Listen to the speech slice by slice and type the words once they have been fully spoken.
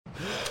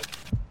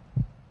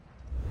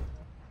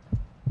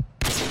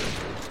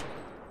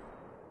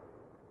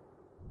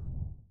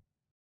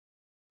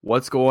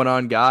What's going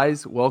on,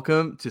 guys?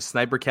 Welcome to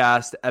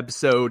Snipercast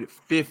episode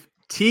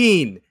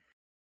 15.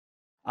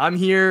 I'm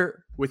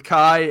here with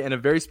Kai and a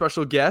very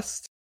special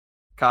guest.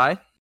 Kai,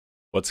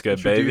 what's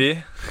good,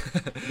 baby?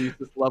 Introduce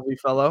this lovely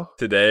fellow.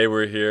 Today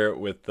we're here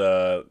with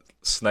the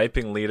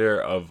sniping leader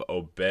of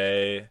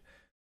Obey,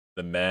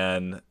 the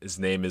man. His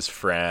name is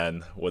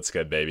Frann. What's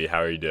good, baby? How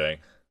are you doing?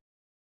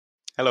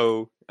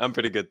 Hello. I'm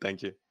pretty good,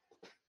 thank you.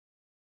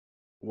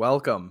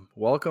 Welcome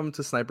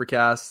to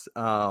Snipercast.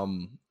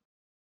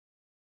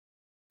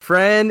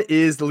 Frann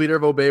is the leader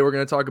of Obey. We're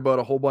going to talk about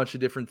a whole bunch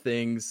of different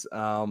things,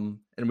 and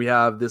we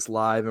have this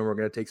live, and we're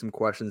going to take some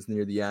questions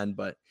near the end.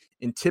 But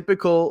in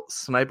typical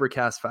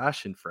Snipercast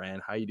fashion, Frann,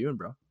 how you doing,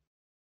 bro?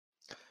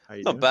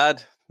 Not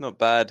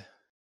bad.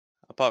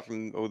 Apart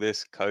from all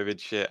this COVID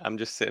shit, I'm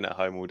just sitting at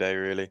home all day,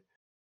 really.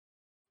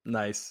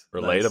 Nice.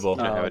 Relatable.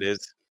 You know how it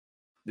is.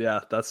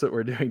 Yeah, that's what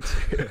we're doing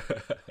too.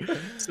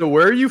 So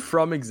where are you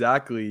from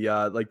exactly?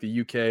 Like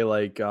the UK,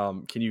 like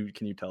can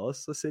you tell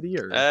us the city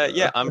or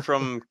Yeah, I'm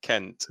from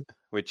Kent,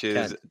 which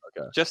is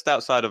just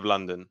outside of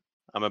London.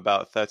 I'm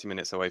about 30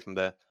 minutes away from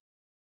there.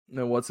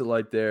 And what's it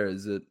like there?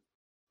 Is it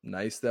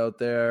nice out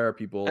there? Are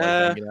people like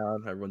hanging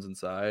out? Everyone's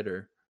inside,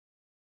 or?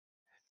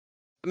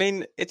 I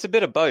mean, it's a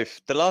bit of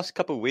both. The last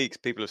couple of weeks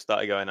people have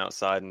started going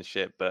outside and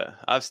shit, but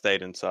I've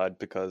stayed inside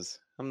because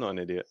I'm not an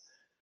idiot.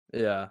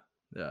 Yeah.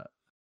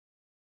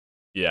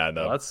 Yeah,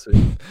 no. Oh, that's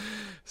sweet.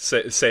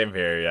 Same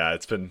here. Yeah,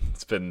 it's been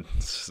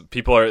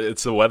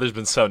the weather's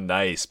been so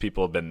nice.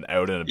 People have been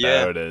out and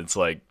about, and it's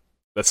like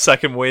the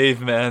second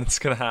wave, man. It's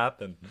gonna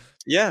happen.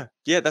 Yeah,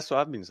 that's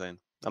what I've been saying.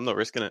 I'm not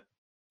risking it.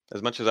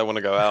 As much as I want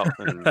to go out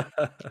and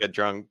get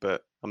drunk,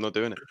 but I'm not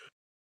doing it.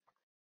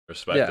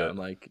 Respect it. And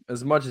like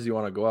as much as you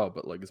want to go out,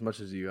 but like as much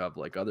as you have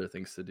like other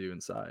things to do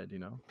inside, you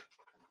know,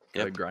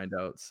 gotta grind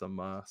out some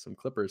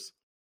clippers.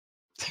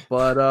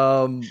 But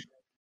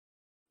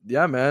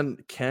yeah, man,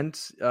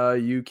 Kent,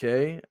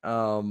 UK.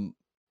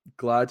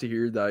 Glad to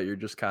hear that you're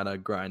just kind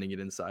of grinding it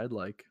inside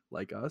like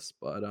us.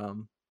 But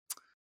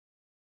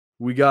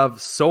we got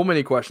so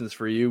many questions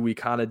for you. We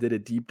kind of did a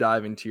deep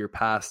dive into your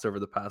past over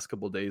the past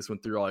couple of days,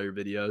 went through all your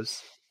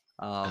videos.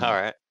 All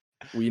right.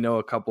 We know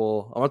a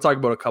couple. I want to talk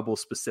about a couple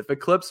specific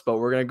clips, but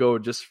we're gonna go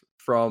just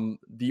from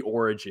the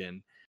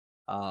origin.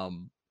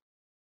 How'd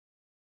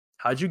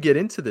you get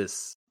into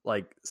this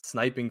like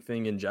sniping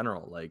thing in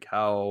general? Like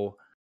I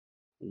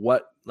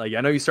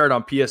know you started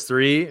on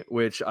PS3,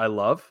 which I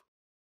love.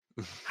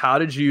 How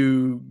did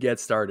you get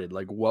started?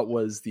 Like, what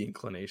was the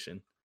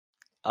inclination?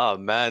 Oh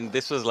man,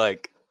 this was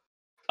like,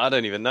 I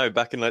don't even know,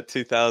 back in like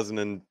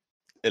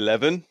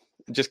 2011,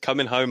 just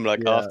coming home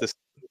after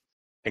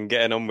and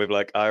getting on with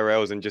like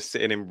IRLs and just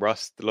sitting in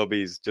Rust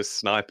lobbies, just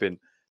sniping.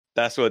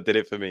 That's what did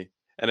it for me.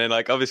 And then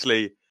like,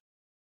 obviously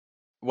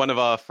one of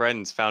our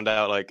friends found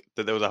out like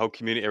that there was a whole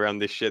community around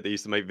this shit that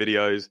used to make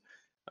videos.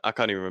 I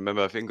can't even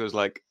remember. I think it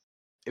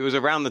was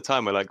around the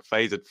time where like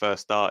FaZe had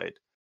first started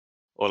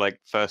or like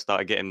first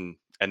started getting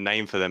a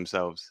name for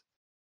themselves.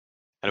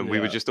 And we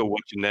were just all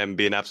watching them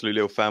being absolute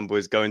little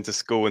fanboys, going to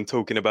school and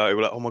talking about it.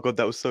 We're like, oh my God,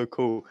 that was so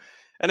cool.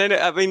 And then,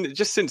 I mean,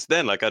 just since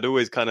then, like I'd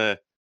always kind of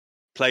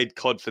played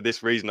COD for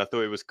this reason. I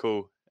thought it was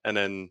cool and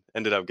then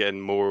ended up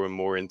getting more and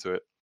more into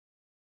it.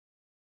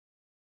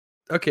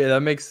 Okay,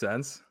 that makes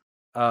sense.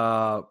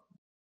 You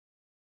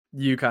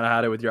kind of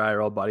had it with your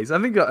IRL buddies. I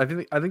think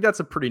that's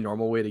a pretty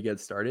normal way to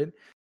get started.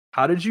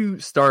 How did you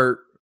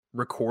start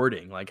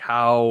recording? Like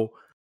how,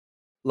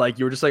 like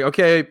you were just like,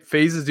 okay,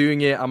 FaZe is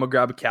doing it, I'm gonna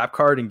grab a cap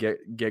card and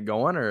get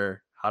going,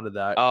 or how did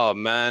that? Oh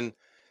man,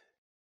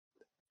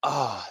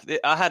 I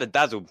had a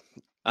Dazzle.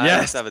 I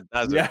yes, have a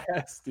Dazzle.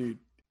 Yes, dude.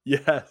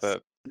 Yes,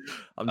 but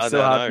I'm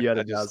so happy you had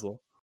a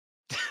Dazzle.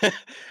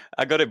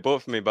 I got it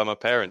bought for me by my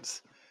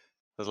parents.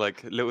 I was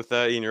like, little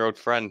 13-year-old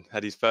Frann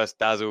had his first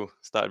Dazzle,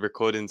 started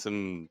recording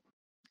some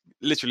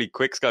literally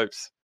quick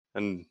scopes,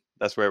 and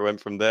that's where it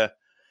went from there.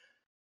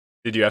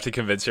 Did you have to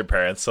convince your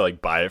parents to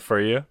like buy it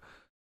for you?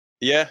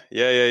 Yeah.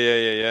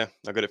 I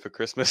got it for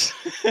Christmas.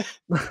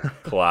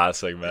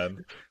 Classic,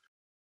 man.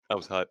 I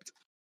was hyped.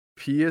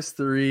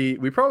 PS3,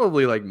 we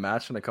probably like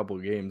matched in a couple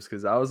of games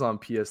because I was on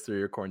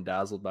PS3 recording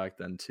Dazzle back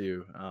then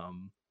too.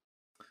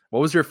 What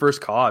was your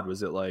first COD?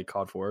 Was it like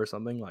COD 4 or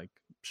something, like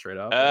straight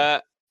up?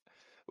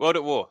 World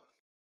at War.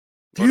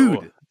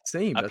 Dude,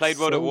 same. I played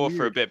World at War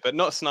for a bit, but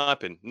not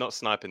sniping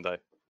though.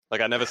 Like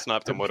I never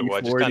sniped on World at War.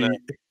 I just kind of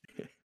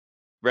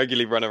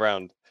regularly run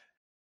around.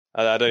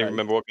 I don't even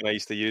remember what gun I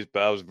used to use,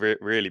 but I was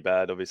really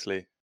bad,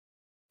 obviously.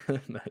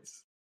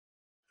 Nice.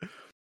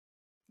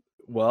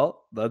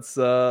 Well, that's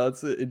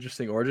an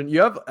interesting origin.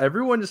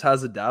 Everyone just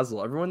has a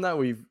Dazzle. Everyone that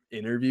we've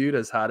interviewed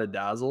has had a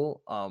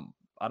Dazzle.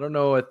 I don't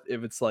know if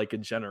it's like a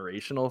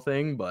generational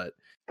thing, but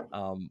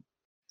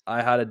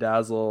I had a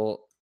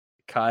Dazzle.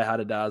 Kai had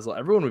a Dazzle.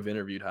 Everyone we've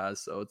interviewed has.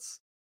 So it's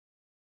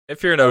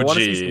if you're an OG,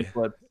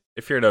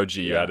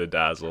 you had a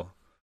Dazzle.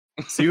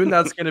 Soon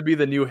that's going to be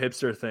the new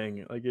hipster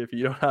thing. Like if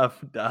you don't have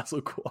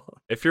Dazzle, cool.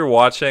 If you're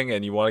watching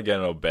and you want to get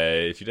an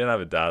Obey, if you didn't have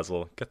a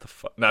Dazzle, get the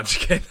fuck. No, I'm just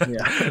kidding.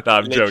 Yeah. No,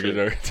 I'm joking.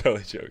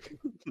 Totally joking.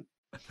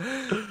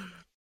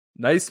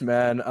 Nice,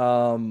 man.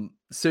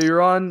 So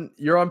you're on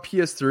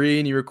PS3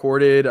 and you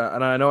recorded,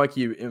 and I know I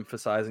keep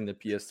emphasizing the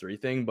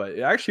PS3 thing, but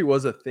it actually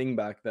was a thing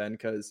back then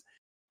because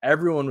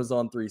everyone was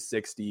on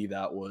 360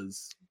 that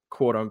was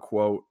quote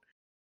unquote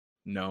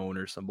known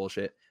or some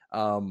bullshit.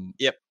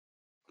 Yep.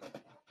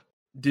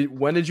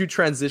 When did you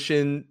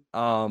transition?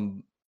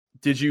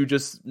 Did you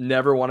just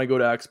never want to go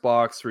to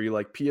Xbox? Were you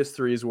like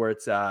PS3 is where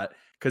it's at?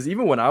 Because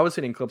even when I was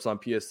hitting clips on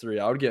PS3,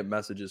 I would get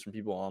messages from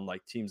people on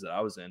like teams that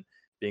I was in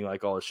being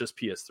like, oh, it's just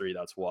PS3.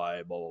 That's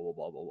why, blah, blah, blah,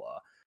 blah, blah, blah.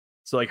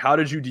 So like, how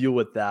did you deal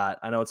with that?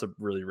 I know it's a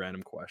really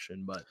random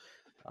question, but.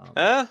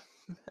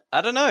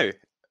 I don't know.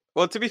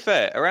 Well, to be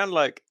fair, around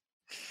like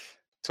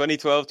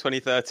 2012,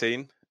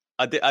 2013,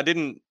 I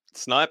didn't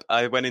snipe.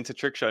 I went into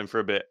trick shotting for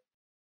a bit.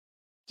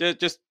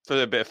 Just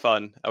for a bit of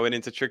fun. I went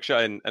into trick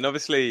shotting, and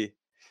obviously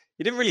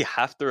you didn't really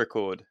have to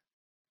record.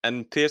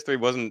 And PS3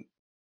 wasn't,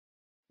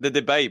 the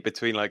debate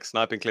between like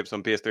sniping clips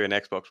on PS3 and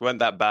Xbox weren't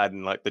that bad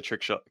in like the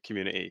trick shot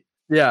community.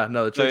 Yeah,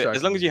 no, the trick shot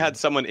as long as you had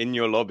someone in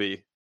your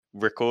lobby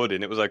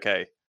recording, it was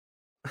okay.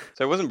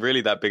 So it wasn't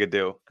really that big a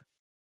deal.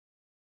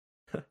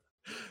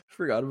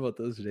 Forgot about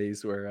those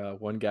days where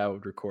one guy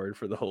would record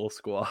for the whole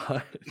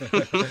squad.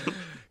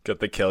 Got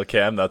the kill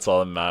cam, that's all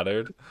that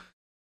mattered.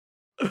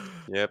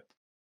 Yep.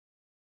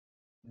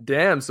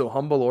 Damn, so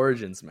humble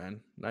origins,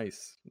 man.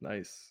 Nice.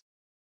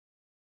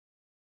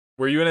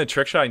 Were you in a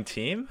trick shotting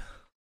team?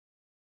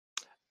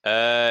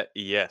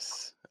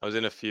 Yes. I was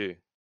in a few.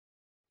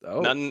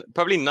 Oh.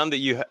 Probably none that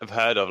you have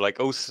heard of, like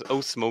all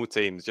small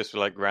teams, just for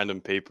like random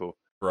people.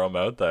 Throw 'em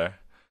out there.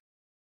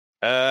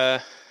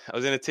 I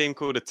was in a team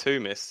called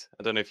Atumis.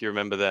 I don't know if you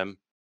remember them.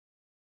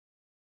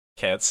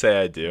 Can't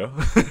say I do,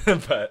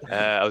 but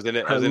I was in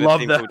a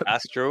team called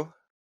Astro.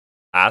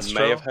 You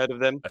may have heard of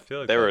them. I feel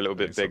like they were a little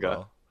bit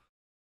bigger.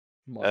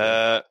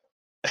 I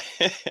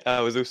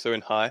was also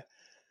in High.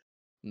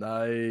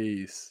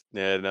 Nice.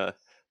 Yeah, no,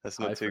 that's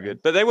not too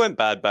good. But they weren't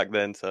bad back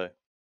then, so.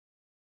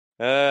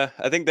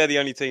 I think they're the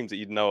only teams that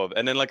you'd know of,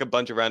 and then like a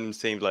bunch of random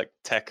teams like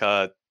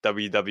Tekka,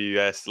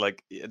 WWS,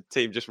 like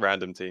just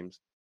random teams.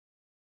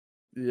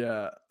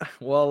 Yeah.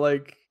 Well,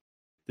 like,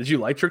 did you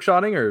like trick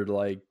shotting or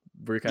like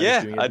were you kind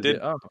of doing it? I did.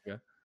 Oh, okay.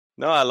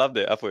 No, I loved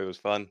it. I thought it was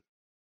fun.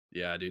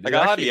 Yeah, dude. Like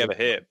I hardly ever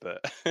hit,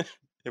 but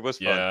it was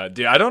fun. Yeah,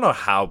 dude. I don't know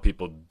how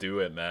people do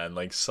it, man.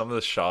 Like some of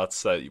the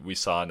shots that we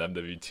saw in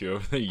MW2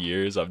 over the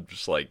years, I'm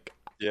just like,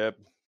 yep.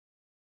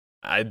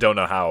 I don't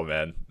know how,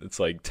 man. It's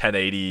like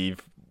 1080,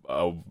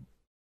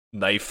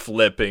 knife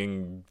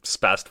flipping,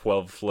 SPAS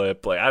 12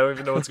 flip. Like I don't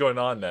even know what's going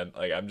on, man.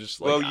 Like I'm just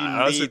like, well,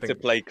 you need to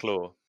play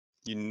claw.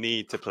 You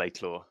need to play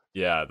claw.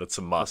 Yeah, that's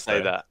a must. I'll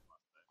say that.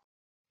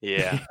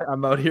 Yeah.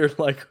 I'm out here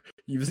like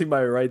using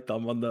my right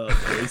thumb on the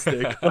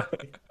joystick,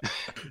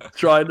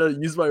 trying to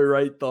use my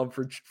right thumb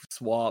for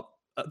swap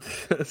at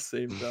the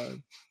same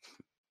time.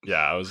 Yeah,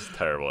 I was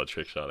terrible at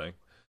trick shotting.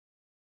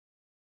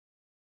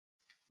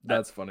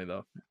 That's funny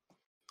though.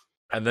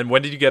 And then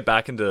when did you get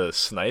back into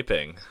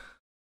sniping?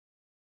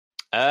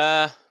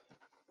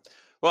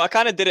 Well, I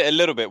kind of did it a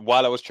little bit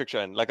while I was trick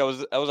shotting. Like I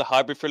was a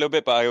hybrid for a little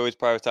bit, but I always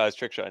prioritized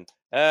trick shotting.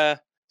 So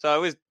I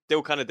always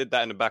still kind of did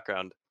that in the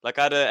background. Like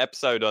I had an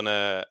episode on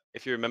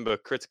if you remember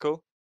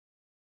Critical.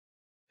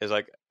 It's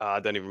like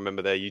I don't even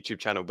remember their YouTube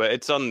channel, but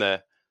it's on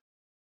there.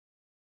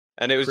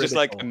 And it was just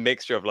like a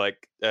mixture of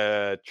like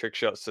trick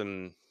shots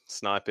and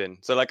sniping.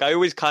 So like I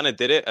always kind of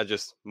did it. I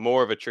just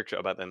more of a trick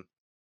shot about them.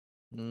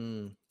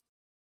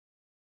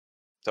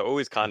 So I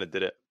always kind of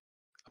did it.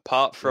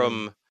 Apart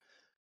from,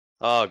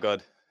 oh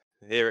god,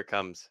 here it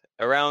comes.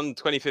 Around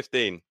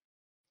 2015,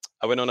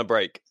 I went on a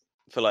break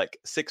for like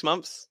 6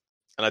 months,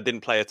 and I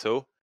didn't play at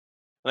all.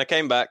 And I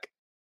came back,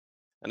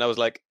 and I was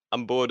like,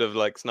 I'm bored of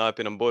like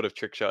sniping. I'm bored of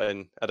trick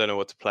shotting. I don't know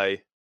what to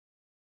play.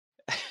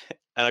 And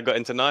I got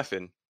into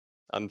knifing,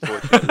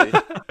 unfortunately.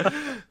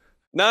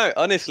 No,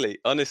 honestly,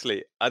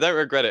 I don't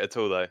regret it at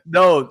all, though.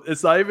 No,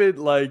 it's not even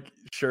like,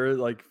 sure,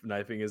 like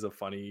knifing is a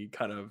funny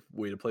kind of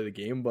way to play the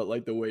game, but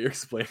like the way you're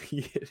explaining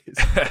it is.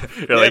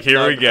 You're like,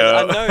 here we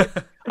go.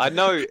 I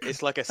know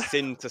it's like a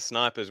sin to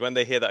snipers. When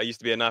they hear that I used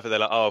to be a sniper, they're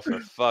like, oh, for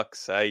fuck's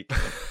sake.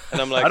 And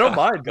I'm like, I don't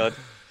mind. God.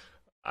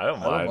 I don't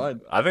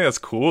mind. I think that's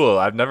cool.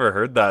 I've never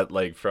heard that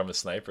like from a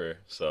sniper,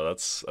 so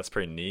that's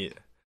pretty neat.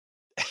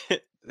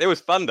 It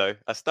was fun though.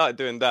 I started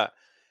doing that,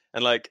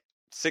 and like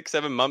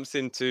 6-7 months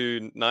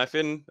into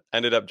knifing,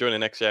 ended up joining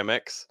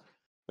XJMX,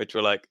 which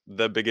were like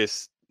the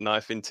biggest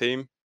knifing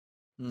team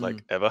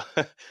like ever.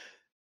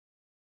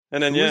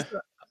 And then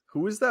who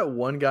was that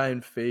one guy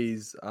in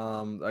FaZe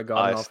I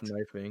got off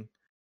knifing?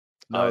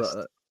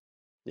 No,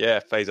 yeah,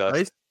 FaZe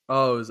Ice.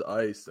 Oh, it was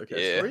Ice.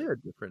 Okay, yeah. Sorry, a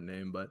different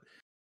name, but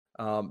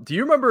do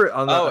you remember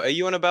on are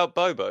you on about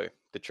Bobo?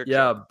 The trick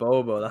shot?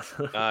 Bobo. That's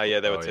yeah,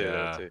 there were two. Yeah.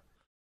 There were two.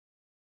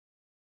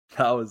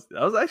 That was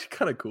actually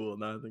kind of cool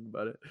now I think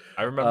about it.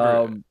 I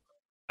remember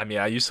I mean,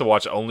 I used to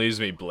watch Only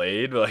Use Me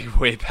Blade like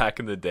way back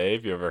in the day,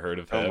 if you ever heard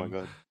of him. Oh my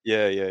god.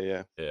 Yeah.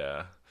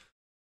 Yeah.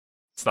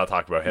 Let's not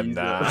talk about him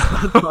now.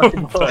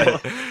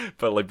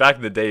 but like back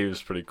in the day he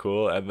was pretty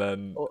cool. And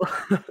then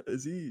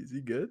is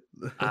he good?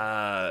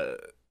 the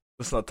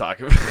let's not talk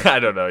about. I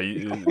don't know.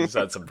 He's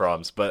had some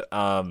problems, but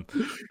and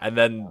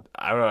then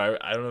I don't know.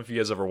 I don't know if you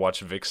guys ever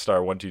watched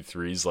Vicstar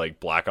 123's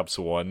like Black Ops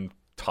 1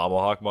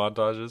 Tomahawk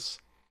montages.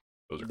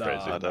 Those are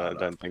crazy. I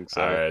don't think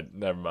so. All right,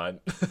 never mind.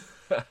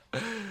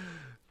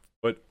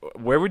 But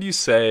where would you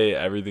say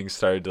everything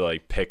started to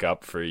like pick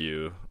up for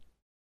you?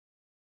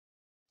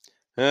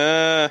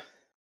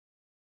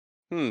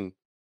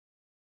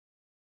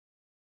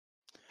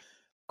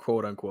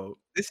 Quote unquote.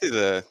 This is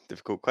a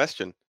difficult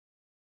question.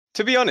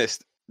 To be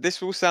honest,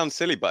 this will sound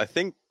silly, but I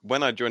think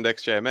when I joined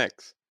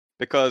XJMX,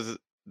 because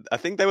I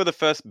think they were the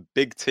first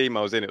big team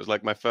I was in. It was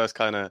like my first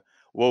kind of,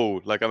 whoa,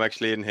 like I'm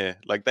actually in here.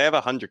 Like they have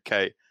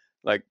 100K.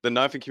 Like the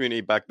knifing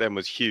community back then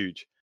was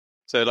huge.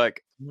 So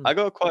like I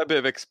got quite a bit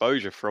of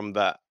exposure from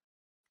that.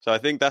 So I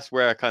think that's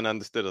where I kind of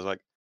understood. I was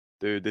like,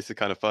 dude, this is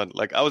kind of fun.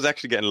 Like I was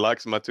actually getting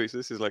likes on my tweets.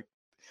 This is like,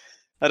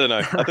 I don't know.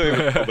 I thought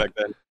it was cool back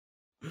then.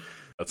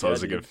 That's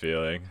always a good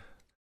feeling.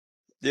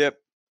 Yep.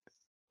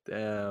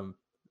 Damn.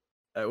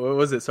 What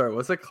was it? Sorry,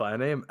 what's the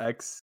clan name?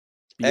 BMX?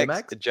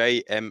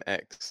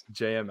 JMX.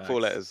 JMX. 4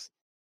 letters.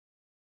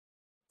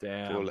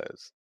 Damn. 4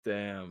 letters.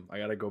 Damn. I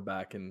gotta go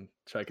back and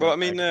check. Well, I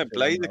mean,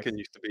 Blaziken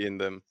used to be in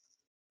them.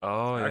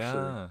 Oh, actually.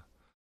 yeah.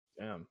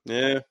 Damn.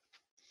 Yeah.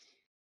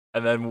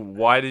 And then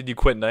why did you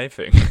quit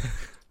knifing?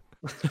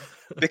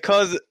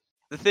 Because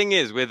the thing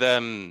is with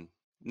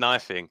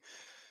knifing,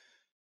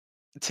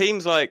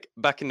 teams like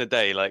back in the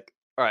day, like,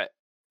 all right,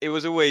 it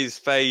was always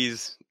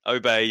FaZe,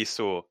 Obey,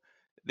 Saw.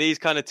 These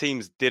kind of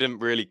teams didn't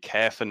really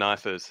care for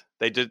knifers.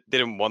 They just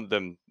didn't want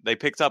them. They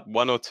picked up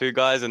 1 or 2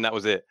 guys and that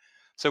was it.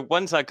 So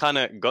once I kind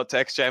of got to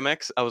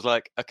XJMX, I was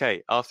like,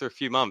 okay, after a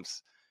few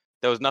months,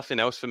 there was nothing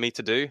else for me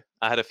to do.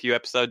 I had a few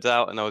episodes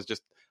out and I was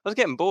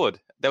getting bored.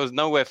 There was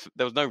no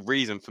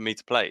reason for me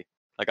to play.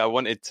 Like I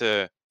wanted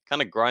to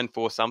kind of grind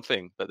for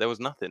something, but there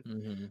was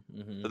nothing.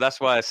 So that's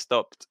why I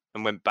stopped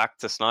and went back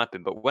to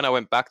sniping. But when I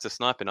went back to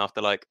sniping after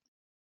like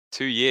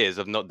 2 years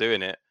of not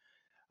doing it,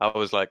 I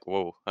was like,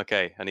 whoa,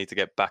 okay, I need to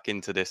get back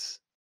into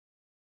this.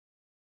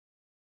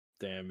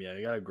 Damn, yeah,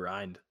 you gotta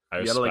grind.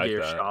 I You gotta like get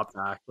your shot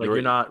back. Like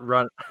you're not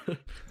run.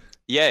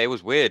 Yeah, it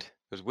was weird.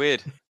 It was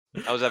weird.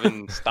 I was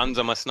having stuns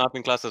on my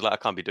sniping class. I was like, I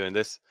can't be doing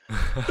this.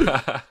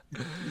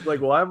 Like,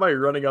 why am I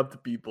running up to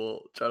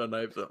people trying to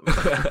knife them?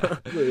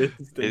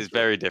 It's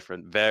very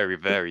different. Very,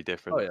 very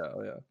different.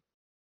 Oh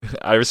yeah.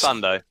 I was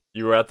fun though.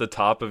 You were at the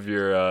top of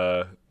your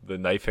the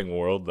knifing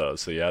world though,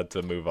 so you had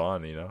to move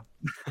on, you know?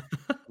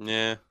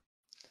 Yeah.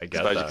 I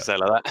get suppose that. you could say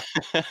like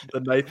that. The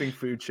knifing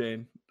food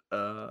chain.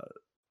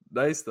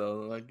 Nice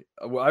though. Like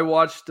I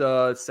watched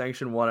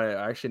Sanction 1.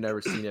 I actually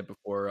never seen it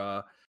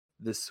before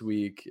this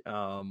week.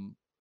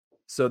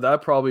 So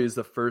that probably is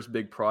the first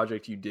big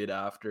project you did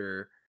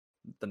after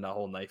the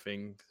whole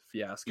knifing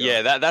fiasco.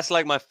 Yeah, that's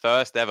like my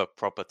first ever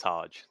proper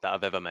Taj that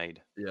I've ever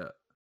made. Yeah.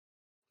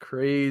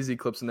 Crazy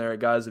clips in there.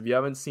 Guys, if you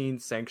haven't seen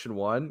Sanction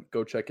 1,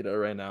 go check it out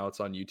right now. It's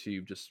on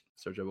YouTube. Just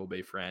search up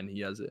Obey Frann. He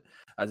has it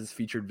as his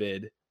featured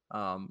vid.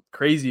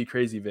 Crazy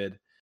vid.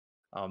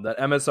 That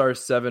MSR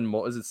 7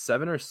 is it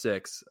 7 or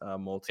 6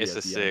 multi? It's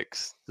a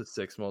 6. It's a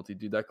 6 multi.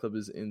 Dude, that clip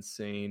is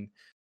insane.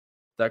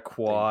 That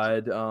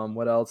quad.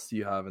 What else do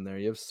you have in there?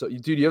 You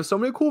have so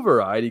many cool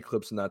variety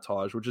clips in that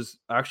Taj, which is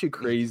actually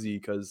crazy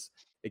because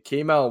it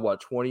came out in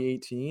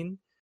 2018.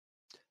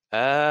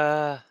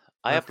 I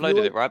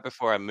uploaded it right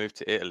before I moved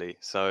to Italy.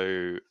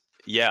 So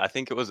yeah, I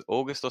think it was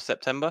August or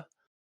September.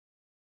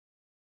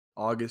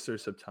 August or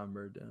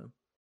September, damn.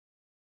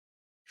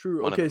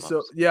 True. One okay,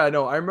 so yeah,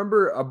 no, I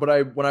remember,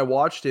 but when I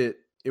watched it,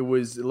 it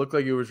looked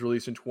like it was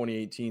released in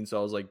 2018. So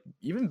I was like,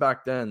 even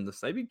back then, the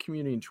sniping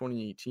community in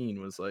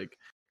 2018 was like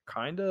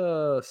kind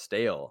of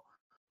stale,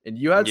 and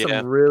you had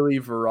some really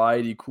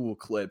variety cool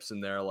clips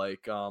in there.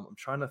 Like, I'm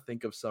trying to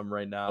think of some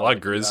right now. A lot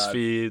of Grizz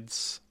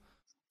feeds.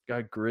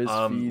 Got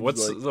Grizz feeds.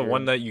 What's the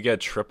one that you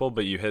get triple,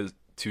 but you hit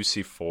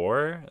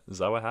 2C4? Is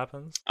that what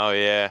happens? Oh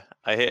yeah,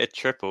 I hit a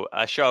triple.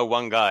 I shot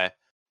one guy.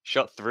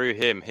 Shot through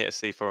him, hit a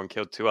C4, and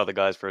killed 2 other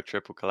guys for a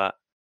triple collat.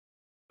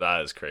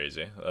 That is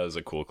crazy. That is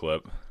a cool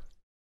clip.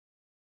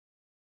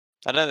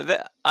 I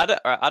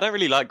don't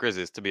really like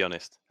Grizzlies, to be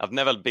honest. I've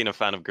never been a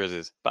fan of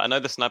Grizzlies, but I know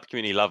the sniper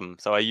community love them.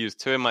 So I used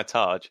 2 in my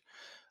Taj.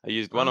 I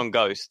used 1 on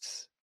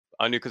Ghosts,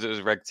 only because it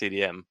was reg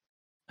TDM,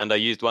 and I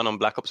used 1 on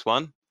Black Ops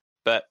 1.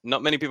 But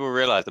not many people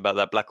realized about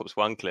that Black Ops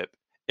 1 clip.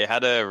 It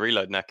had a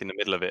reload knack in the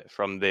middle of it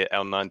from the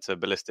L9 to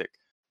ballistic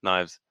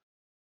knives.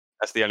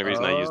 That's the only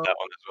reason I used that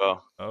one as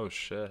well. Oh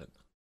shit!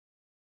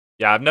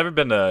 Yeah, I've never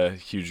been a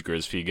huge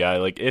Grizz feed guy.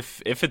 Like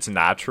if it's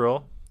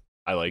natural,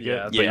 I like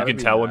it. But you can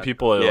tell when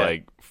people are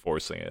like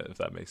forcing it, if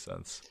that makes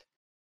sense.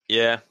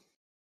 Yeah.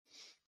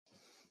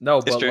 No,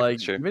 it's but true,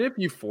 like even if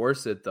you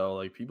force it though,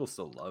 like people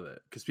still love it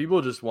because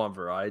people just want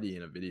variety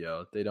in a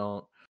video. They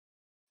don't.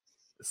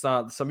 It's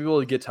not. Some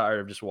people get tired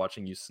of just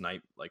watching you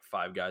snipe like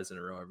 5 guys in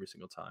a row every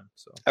single time.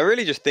 So I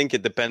really just think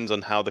it depends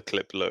on how the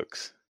clip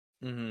looks.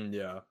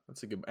 Yeah,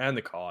 that's a good, and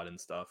the COD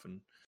and stuff, and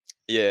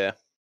yeah, if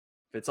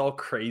it's all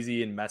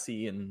crazy and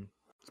messy and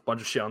a bunch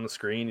of shit on the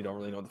screen, you don't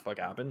really know what the fuck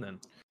happened, then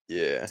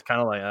yeah, it's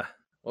kind of like,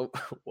 well,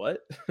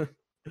 what?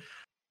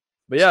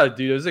 But yeah,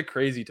 dude, it was a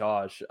crazy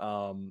Tosh.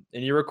 And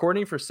you're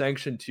recording for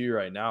Sanction 2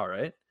 right now,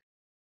 right?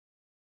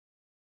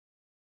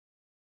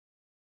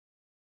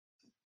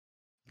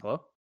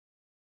 Hello?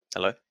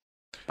 Hello.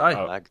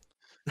 Hi. Lag.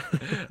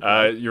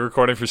 You're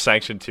recording for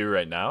Sanction 2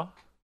 right now?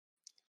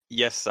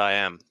 Yes, I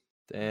am.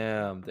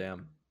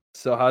 Damn.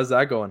 So how's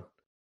that going?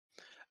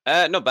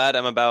 Not bad.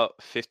 I'm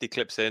about 50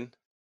 clips in.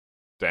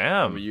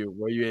 Damn.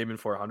 Were you aiming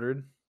for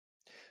 100?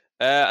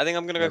 I think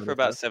I'm gonna go for 75?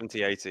 about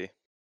 70, 80.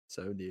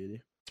 70,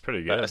 80. It's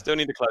pretty But I good. still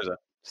need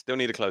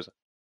a closer.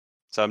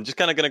 So I'm just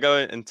kind of gonna go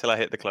until I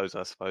hit the closer,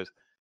 I suppose.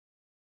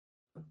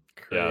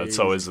 Yeah, it's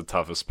always the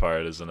toughest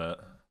part, isn't it?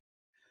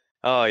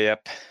 Oh,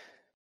 yep.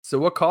 So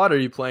what COD are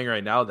you playing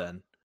right now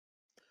then?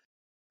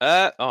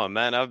 Oh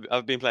man,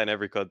 I've been playing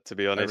every COD, to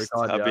be honest.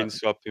 COD, I've yeah. been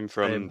swapping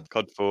from Same.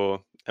 COD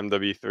 4,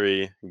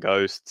 MW3,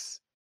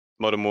 Ghosts,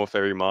 Modern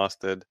Warfare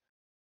Remastered.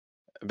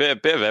 A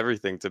bit of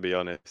everything, to be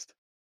honest.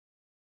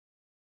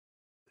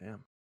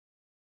 Damn.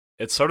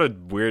 It's sort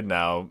of weird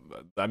now.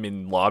 I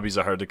mean, lobbies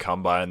are hard to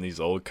come by in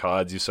these old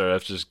CODs. You sort of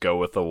have to just go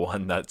with the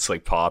one that's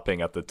like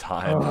popping at the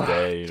time of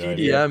day. You know what I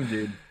mean? TDM,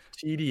 dude.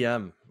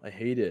 TDM. I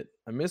hate it.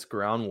 I miss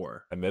Ground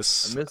War. I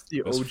miss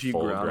the OG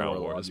full Ground War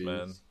Wars, lobbies.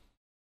 man.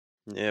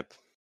 Yep.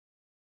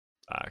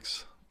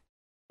 Facts.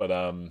 But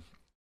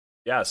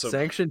yeah. So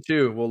Sanction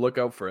 2, we'll look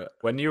out for it.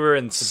 when you were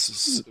in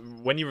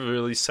when you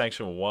released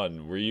Sanction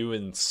 1, were you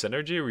in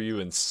Synergy or were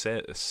you in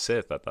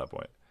Sith at that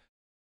point?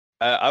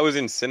 I was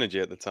in Synergy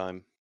at the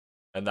time.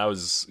 And that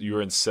was you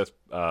were in Sith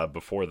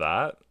before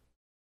that?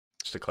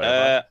 Just to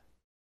clarify.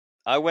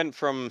 I went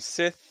from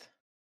Sith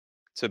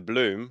to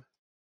Bloom,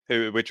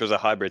 which was a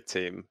hybrid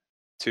team,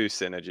 to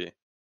Synergy.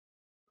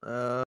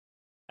 And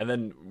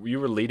then you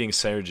were leading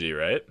Synergy,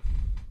 right?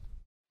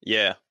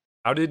 Yeah.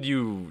 How did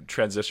you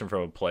transition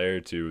from a player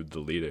to the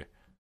leader?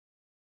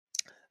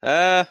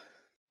 When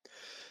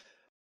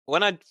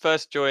I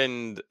first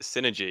joined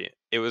Synergy,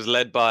 it was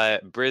led by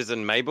Briz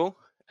and Mabel.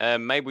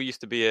 Mabel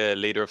used to be a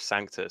leader of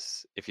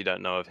Sanctus, if you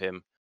don't know of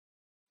him.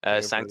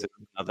 Sanctus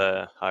was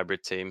another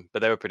hybrid team,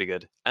 but they were pretty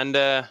good. And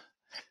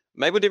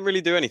Mabel didn't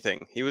really do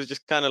anything. He was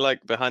just kind of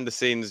like behind the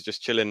scenes,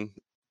 just chilling.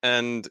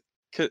 And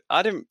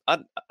I'd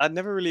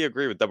never really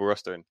agree with double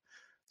rostering.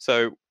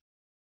 So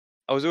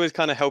I was always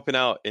kind of helping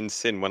out in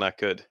Sin when I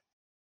could.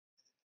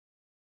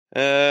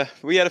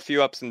 We had a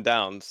few ups and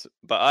downs,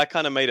 but I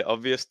kind of made it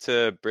obvious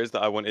to Briz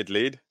that I wanted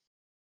lead.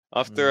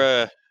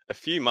 After a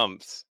few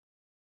months,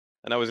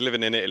 and I was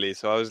living in Italy,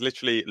 so I was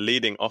literally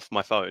leading off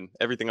my phone.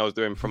 Everything I was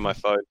doing from my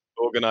phone,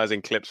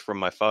 organizing clips from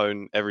my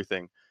phone,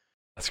 everything.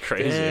 That's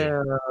crazy.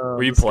 Damn,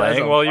 were you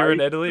playing while you were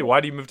in Italy? Why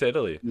did you move to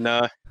Italy?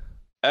 No.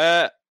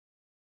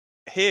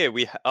 Here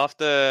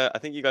after I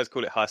think you guys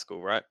call it high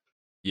school, right?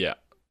 Yeah.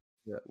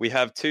 We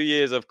have 2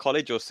 years of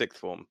college or sixth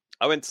form.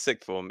 I went to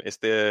sixth form. It's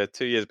the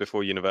 2 years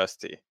before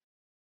university.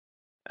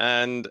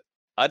 And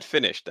I'd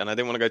finished and I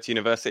didn't want to go to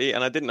university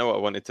and I didn't know what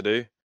I wanted to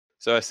do.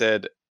 So I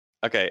said,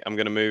 okay, I'm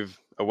going to move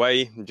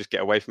away and just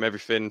get away from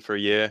everything for a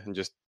year and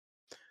just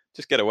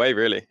get away,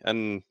 really.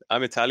 And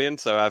I'm Italian,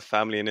 so I have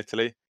family in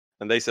Italy.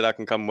 And they said I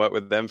can come work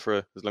with them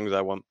for as long as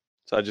I want.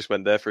 So I just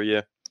went there for a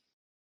year.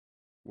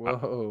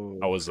 Whoa.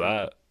 How was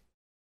that?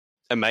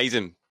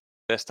 Amazing.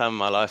 Best time of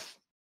my life.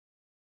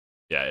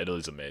 Yeah,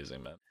 Italy's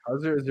amazing, man.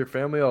 Is your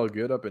family all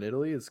good up in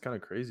Italy? It's kind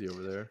of crazy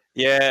over there.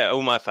 Yeah,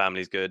 all my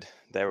family's good.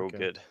 They're all Okay.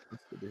 good.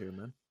 That's good to hear,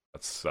 man.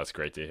 That's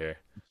great to hear.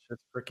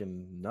 It's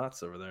freaking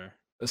nuts over there.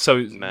 So,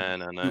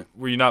 man, I know.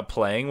 Were you not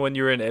playing when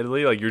you were in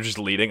Italy? Like you're just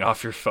leading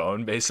off your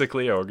phone,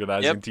 basically,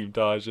 organizing team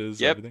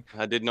dodges. Yep. Everything?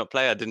 I did not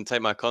play. I didn't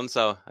take my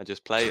console. I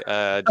just play.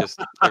 Just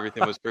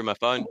everything was through my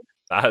phone.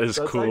 That is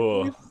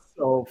cool.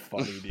 So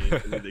funny, dude.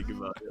 When you think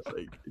about it,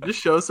 like it just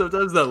shows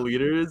sometimes that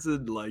leaders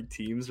and like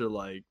teams are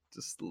like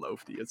just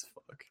lofty as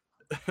fuck.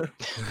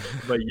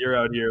 But you're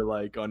out here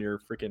like on your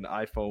freaking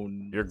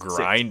iPhone. You're 6,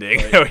 grinding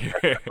right? out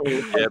here.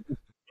 Yep.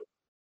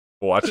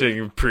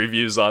 Watching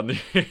previews on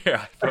your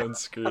iPhone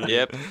screen.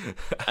 Yep.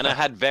 And I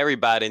had very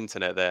bad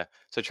internet there.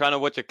 So trying to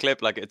watch a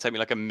clip, like it'd take me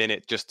like a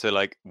minute just to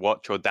like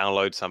watch or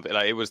download something.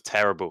 Like it was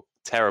terrible.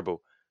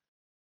 Terrible.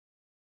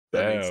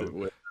 That makes Damn. it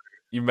way.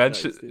 You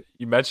mentioned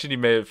you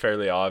made it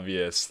fairly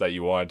obvious that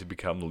you wanted to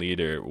become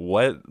leader.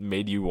 What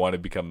made you want to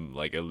become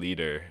like a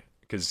leader?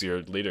 Because you're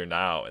a leader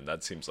now, and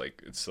that seems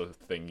like it's the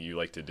thing you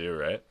like to do,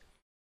 right?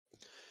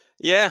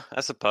 Yeah,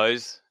 I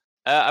suppose.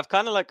 I've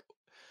kind of like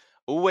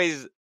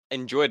always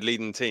enjoyed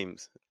leading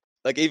teams.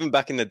 Like even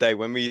back in the day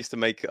when we used to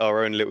make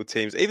our own little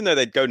teams, even though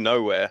they'd go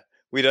nowhere,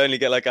 we'd only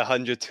get like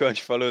 100, 200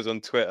 followers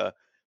on Twitter.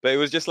 But it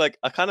was just like,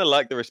 I kind of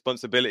liked the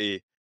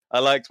responsibility. I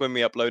liked when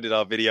we uploaded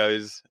our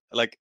videos,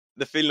 like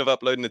the feeling of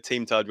uploading a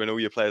team tag when all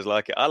your players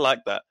like it. I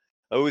like that.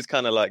 I always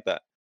kind of like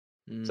that.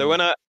 So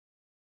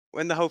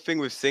when the whole thing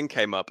with Sin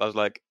came up, I was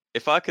like,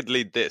 if I could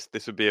lead this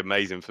would be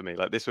amazing for me.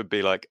 Like this would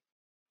be like,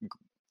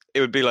 it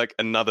would be like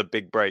another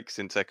big break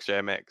since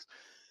XJMX.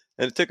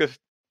 And it took a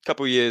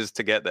couple years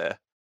to get there.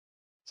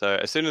 So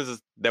as soon as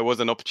there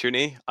was an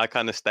opportunity, I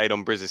kind of stayed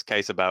on Briz's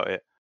case about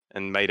it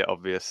and made it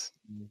obvious.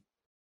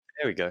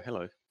 There we go.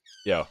 Hello.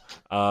 Yo,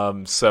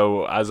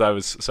 so as I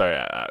was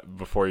sorry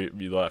before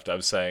you left, I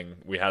was saying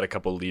we had a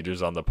couple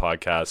leaders on the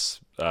podcast.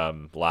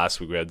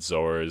 Last week we had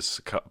Zors.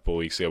 A couple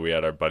weeks ago we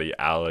had our buddy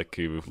Alec,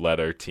 who led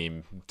our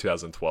team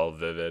 2012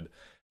 Vivid,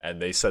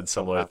 and they said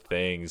similar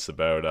things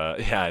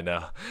about. Yeah, I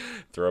know,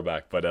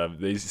 throwback, but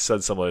they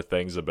said similar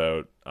things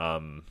about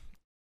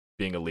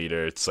being a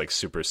leader. It's like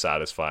super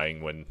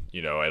satisfying when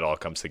it all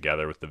comes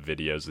together with the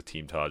videos, the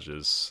team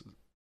tages.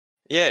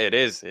 Yeah, it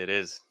is. It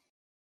is.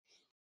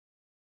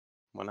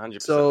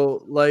 100%.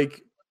 So,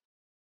 like,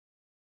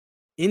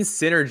 in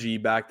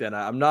Synergy back then,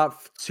 I'm not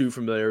too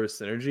familiar with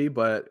Synergy,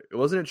 but it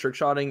wasn't trick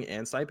shotting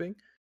and sniping.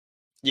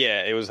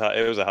 Yeah, it was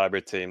a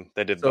hybrid team.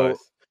 They did both.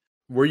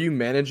 Were you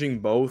managing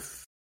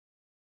both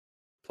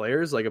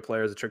players? Like, a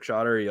player is a trick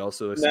shotter, he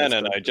also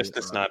no, just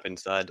the snipe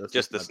inside.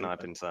 Just the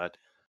snipe inside.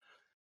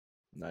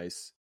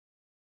 Nice.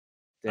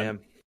 Damn.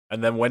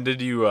 And then when did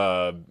you?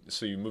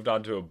 So you moved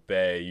on to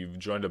Obey. You've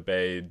joined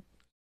Obey.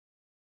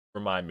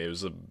 Remind me, it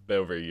was a bit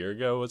over a year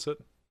ago, was it?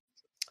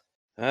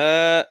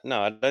 No,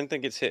 I don't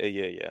think it's hit a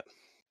year yet.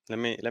 Let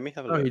me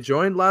have a look. He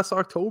joined last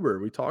October.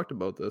 We talked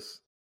about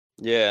this.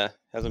 Yeah,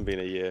 hasn't been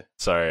a year.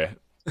 Sorry.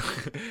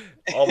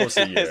 Almost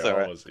a year.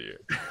 Right. Almost a year.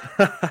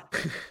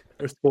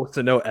 We're supposed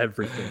to know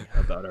everything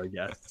about our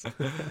guests.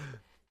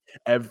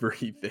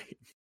 Everything.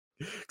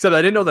 Except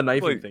I didn't know the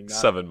knifing thing.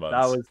 7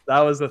 months.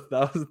 That was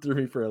threw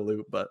me for a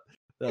loop, but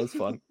that was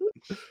fun.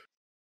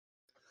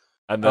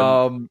 And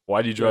then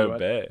why did you join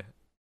Obey?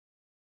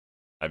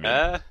 I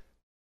mean,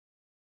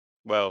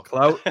 well,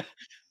 clout.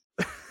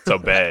 It's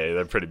Obey.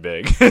 They're pretty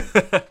big.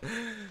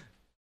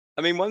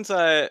 I mean, once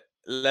I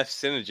left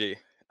Synergy,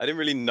 I didn't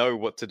really know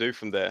what to do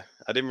from there.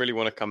 I didn't really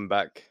want to come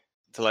back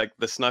to like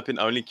the sniping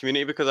only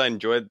community because I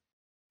enjoyed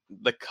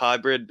the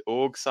hybrid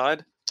org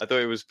side. I thought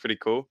it was pretty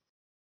cool.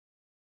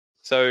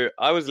 So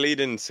I was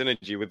leading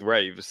Synergy with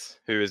Raves,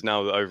 who is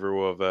now the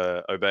overall of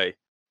Obey,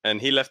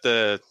 and he left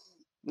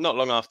not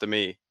long after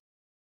me.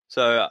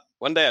 So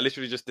one day I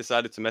literally just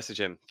decided to message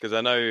him because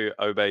I know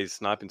Obey's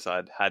sniping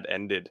side had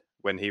ended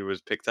when he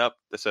was picked up,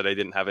 so they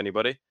didn't have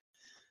anybody.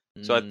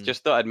 So I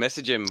just thought I'd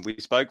message him. We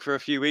spoke for a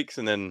few weeks,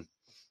 and then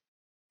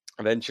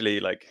eventually,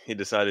 like, he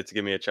decided to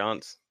give me a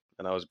chance,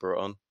 and I was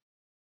brought on.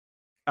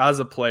 As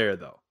a player,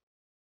 though.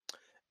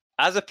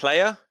 As a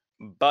player,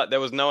 but there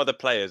was no other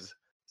players.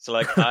 So,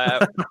 like,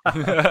 I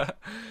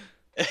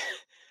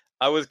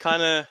was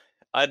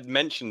I'd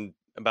mentioned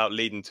about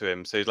leading to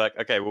him. So he's like,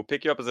 okay, we'll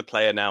pick you up as a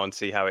player now and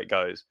see how it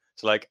goes.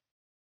 So, like,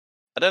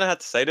 I don't know how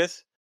to say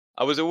this.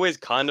 I was always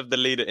kind of the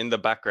leader in the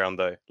background,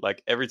 though.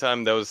 Like, every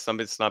time there was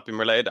something sniping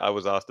related, I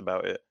was asked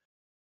about it.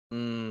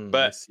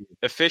 But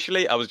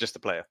officially, I was just a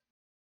player.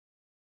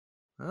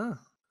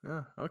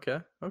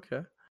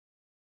 Okay.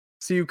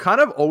 So you kind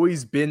of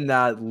always been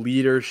that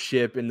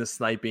leadership in the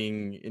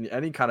sniping in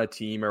any kind of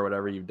team or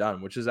whatever you've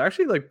done, which is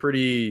actually like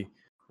pretty,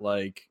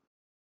 like,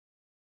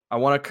 I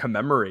want to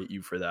commemorate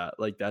you for that.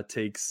 Like, that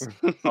takes,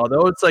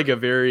 although it's like a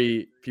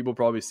very, people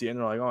probably see it and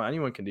they're like, oh,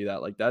 anyone can do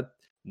that. Like, that,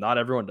 not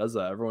everyone does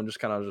that. Everyone just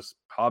kind of just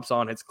hops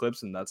on, hits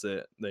clips, and that's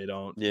it. They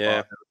don't bother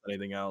with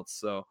anything else.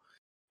 So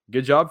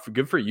good job.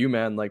 Good for you,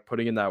 man. Like,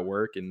 putting in that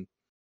work, and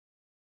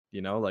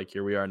like,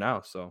 here we are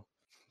now. So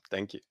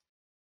thank you.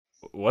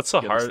 What's the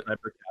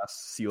Snipercast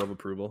C-level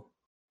approval?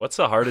 What's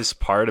the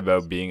hardest part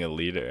about being a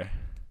leader?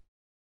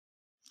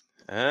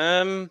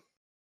 I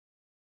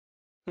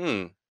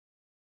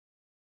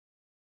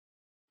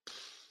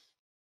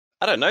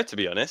don't know, to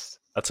be honest.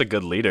 That's a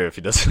good leader if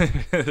he doesn't.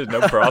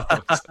 No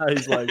problems.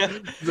 He's like,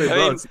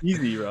 bro, it's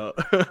easy, bro.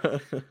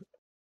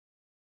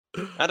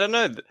 I don't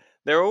know.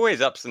 There are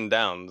always ups and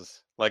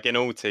downs, like in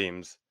all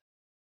teams.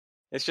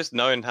 It's just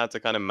knowing how to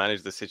kind of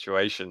manage the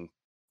situation.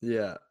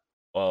 Yeah.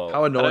 Well,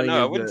 how annoying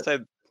I wouldn't say.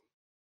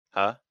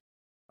 Huh?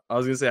 I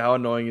was gonna say, how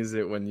annoying is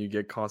it when you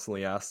get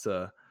constantly asked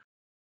to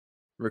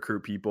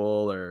recruit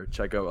people or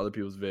check out other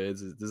people's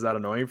vids? Is that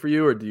annoying for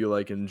you, or do you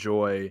like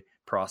enjoy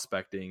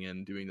prospecting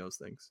and doing those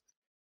things?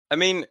 I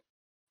mean,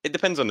 it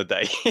depends on the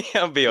day.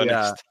 I'll be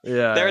honest.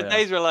 Yeah. There are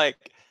days where like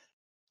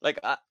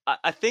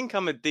I think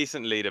I'm a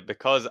decent leader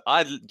because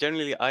I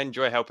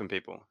enjoy helping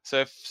people.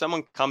 So if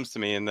someone comes to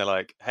me and they're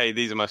like, "Hey,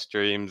 these are my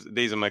streams,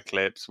 these are my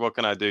clips. What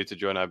can I do to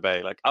join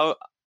Obey?" Like,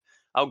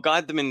 I'll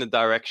guide them in the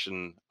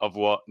direction of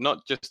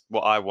not just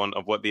what I want,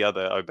 of what the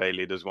other Obey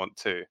leaders want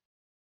too.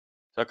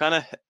 So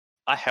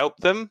I help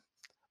them,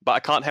 but I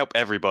can't help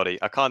everybody.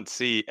 I can't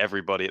see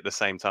everybody at the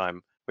same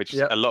time, which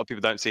a lot of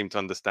people don't seem to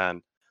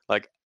understand.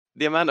 Like,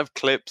 the amount of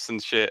clips and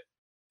shit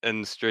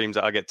and streams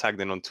that I get tagged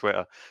in on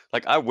Twitter.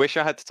 Like, I wish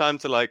I had the time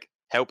to like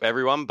help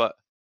everyone, but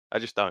I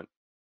just don't.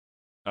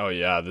 Oh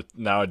yeah,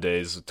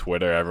 nowadays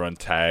Twitter, everyone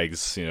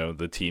tags,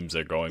 the teams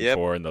they're going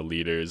for and the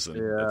leaders, and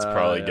it's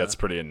probably gets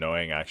pretty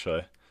annoying,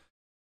 actually.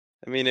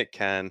 I mean, it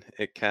can,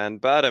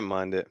 but I don't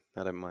mind it.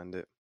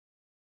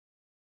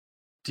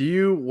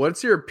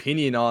 What's your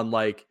opinion on,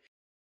 like,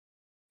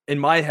 in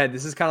my head,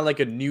 this is kind of like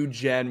a new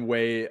gen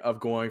way of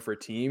going for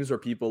teams where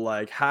people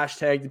like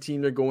hashtag the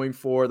team they're going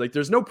for. Like,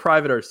 there's no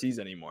private RCs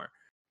anymore.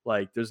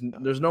 Like there's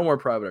no more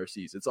private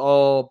RCs. It's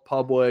all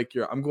public.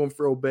 I'm going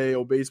for Obey.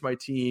 Obey's my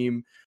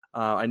team.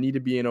 I need to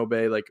be in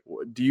Obey. Like,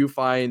 do you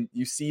find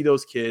you see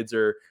those kids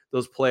or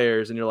those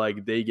players and you're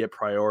like, they get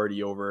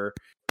priority over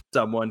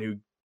someone who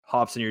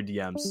hops in your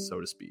DMs,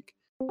 so to speak?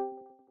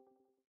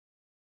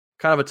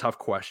 Kind of a tough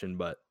question,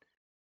 but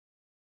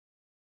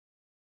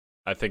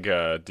I think,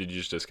 did you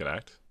just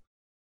disconnect?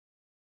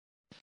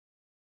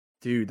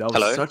 Dude, that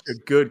was such a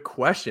good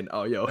question.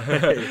 Oh, yo.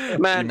 Hey.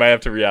 Man, you might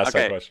have to re-ask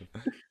that question.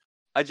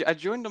 I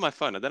joined on my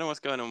phone. I don't know what's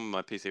going on with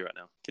my PC right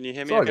now. Can you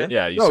hear me okay? Okay?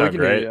 Yeah, you sound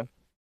great.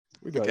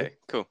 We got it.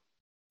 Cool.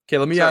 Okay,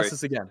 let me ask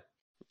this again.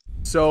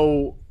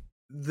 So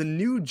the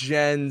new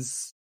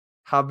gens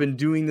have been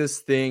doing this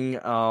thing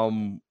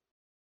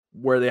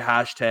where they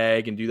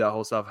hashtag and do that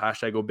whole stuff,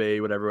 hashtag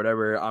Obey,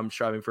 whatever. I'm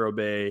striving for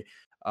Obey.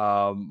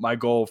 My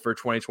goal for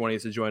 2020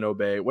 is to join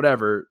Obey,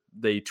 whatever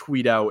they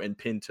tweet out and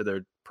pin to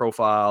their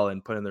profile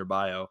and put in their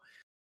bio.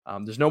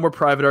 There's no more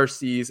private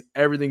RCs.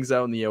 Everything's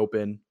out in the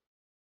open.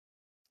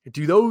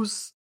 Do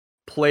those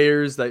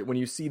players that when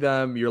you see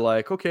them, you're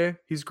like, okay,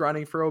 he's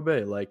grinding for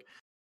Obey. Like,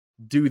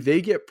 do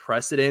they get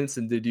precedence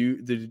and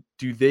do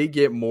they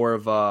get more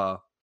of a,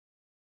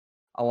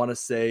 I want to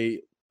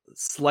say,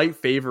 slight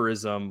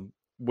favorism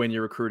when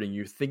you're recruiting?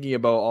 You're thinking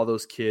about all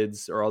those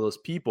kids or all those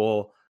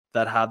people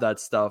that have that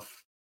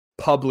stuff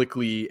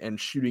publicly and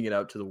shooting it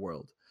out to the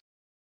world.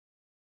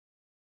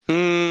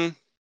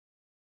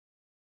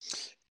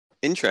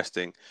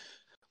 Interesting.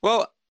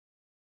 Well,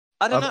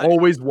 I don't know. I've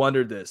always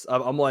wondered this.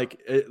 I'm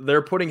like,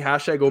 they're putting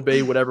hashtag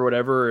Obey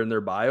whatever in their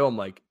bio. I'm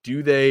like,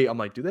 do they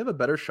have a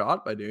better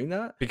shot by doing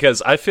that?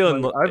 Because I feel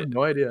I have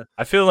no idea.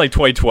 I feel in like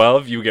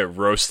 2012 you get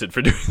roasted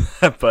for doing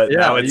that, but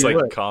now it's like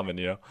common,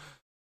 you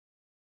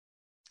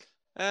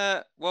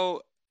know.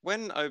 Well,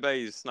 when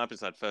Obey's Sniper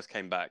Side first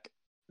came back,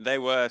 they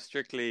were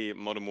strictly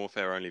Modern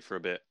Warfare only for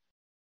a bit.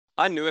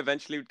 I knew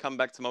eventually we'd come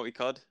back to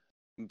multi-COD,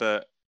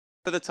 but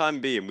for the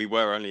time being, we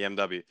were only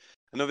MW.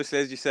 And obviously,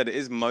 as you said, it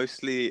is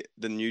mostly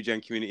the new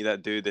gen community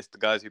that do this, the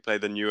guys who play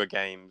the newer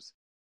games.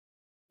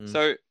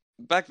 So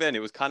back then, it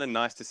was kind of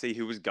nice to see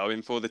who was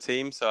going for the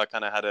team. So I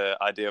kind of had an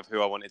idea of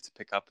who I wanted to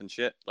pick up and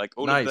shit. Like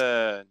all of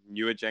the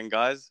newer gen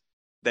guys,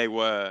 they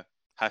were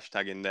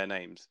hashtagging their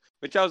names,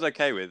 which I was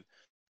okay with.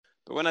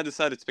 But when I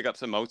decided to pick up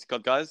some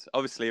multi-COD guys,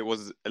 obviously it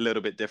was a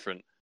little bit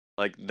different.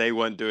 Like they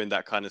weren't doing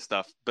that kind of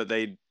stuff, but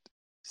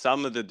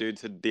some of the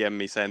dudes had DM'd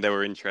me saying they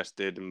were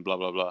interested and blah,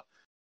 blah, blah.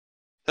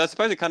 So I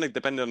suppose it kind of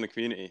depended on the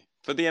community.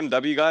 For the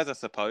MW guys, I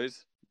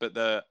suppose, but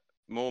the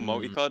more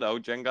multi-COD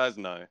old gen guys,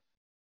 no.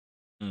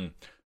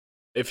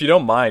 If you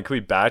don't mind, can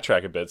we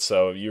backtrack a bit?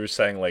 So you were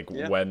saying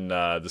when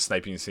the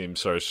sniping team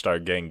sort of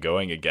started getting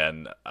going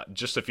again,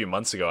 just a few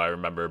months ago, I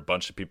remember a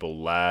bunch of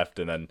people left,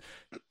 and then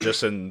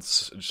just in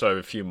sort of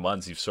a few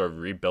months, you've sort of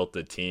rebuilt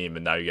the team,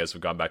 and now you guys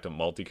have gone back to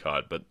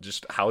multi-COD. But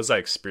just how is that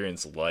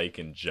experience like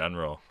in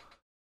general?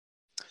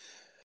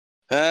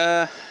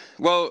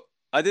 Well,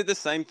 I did the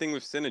same thing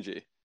with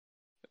Synergy.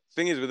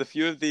 Thing is, with a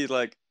few of these,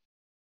 like,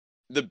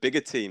 the bigger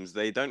teams,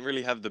 they don't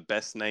really have the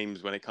best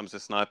names when it comes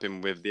to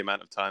sniping with the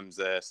amount of times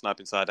their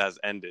sniping side has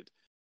ended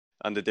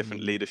under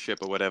different leadership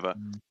or whatever.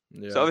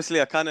 So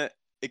obviously I kind of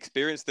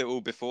experienced it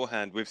all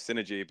beforehand with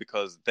Synergy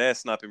because their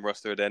sniping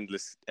roster had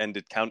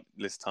ended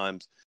countless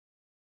times.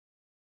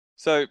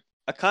 So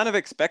I kind of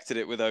expected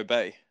it with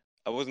Obey.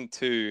 It wasn't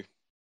too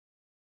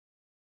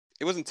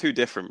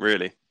different,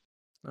 really.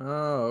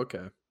 Oh,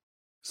 okay.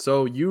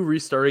 So you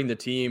restarting the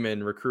team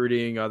and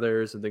recruiting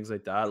others and things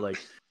like that, like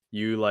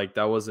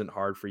that wasn't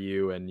hard for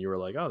you and you were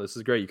like, oh, this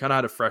is great. You kind of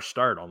had a fresh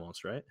start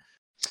almost, right?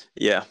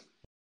 Yeah,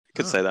 you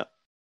could say that.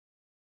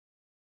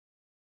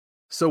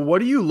 So what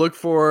do you look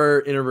for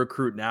in a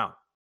recruit now?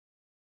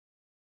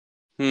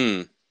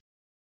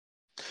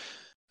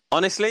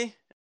 Honestly,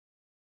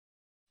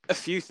 a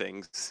few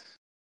things.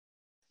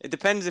 It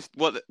depends if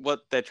what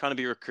they're trying to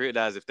be recruited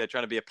as, if they're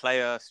trying to be a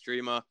player,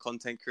 streamer,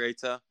 content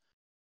creator.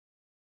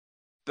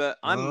 But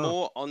I'm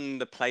more on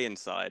the playing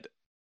side.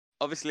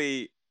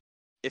 Obviously,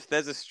 if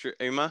there's a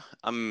streamer,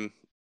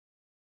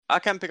 I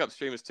can pick up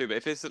streamers too, but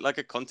if it's like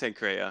a content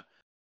creator,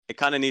 it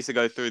kind of needs to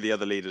go through the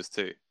other leaders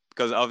too.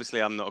 Because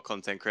obviously I'm not a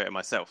content creator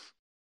myself.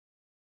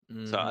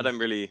 So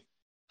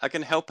I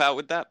can help out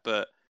with that,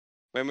 but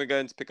when we're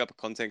going to pick up a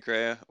content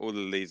creator, all the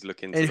leads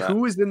look into that. And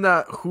who is in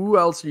that? Who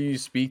else do you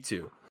speak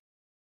to?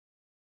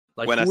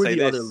 Like, when who I are say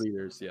the this, other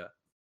leaders?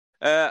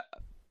 Yeah.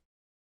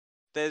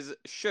 There's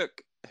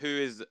Shook, who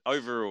is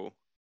overall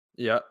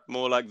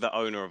more like the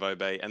owner of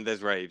Obey, and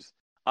there's Raves.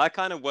 I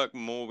kind of work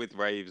more with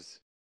Raves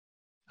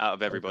out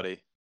of everybody.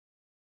 Okay.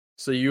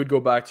 So you would go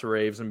back to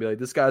Raves and be like,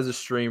 this guy's a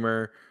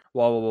streamer,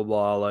 blah, blah, blah,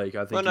 blah. Like,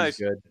 I think he's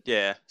good.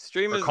 Yeah.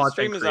 Streamers I'm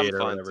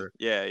fine.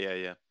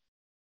 Yeah.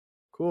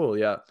 Cool,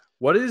 yeah.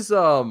 What is,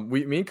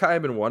 me and Kai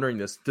have been wondering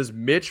this. Does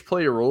Mitch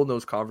play a role in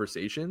those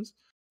conversations?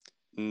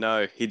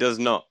 No, he does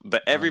not.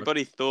 But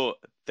everybody thought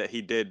that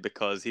he did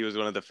because he was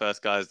one of the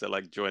first guys that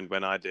like joined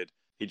when I did.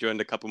 He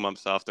joined a couple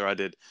months after I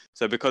did.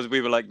 So because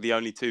we were like the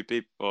only two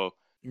people,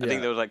 I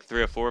think there was like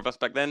 3 or 4 of us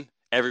back then,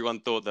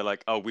 everyone thought they're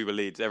like, oh, we were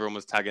leads. Everyone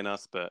was tagging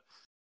us, but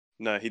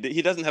No,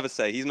 he doesn't have a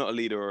say. He's not a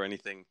leader or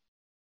anything.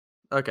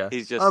 Okay.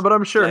 He's just. But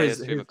I'm sure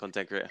his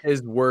content creator.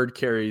 his word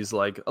carries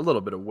like a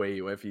little bit of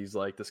weight if he's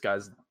like, this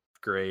guy's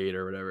great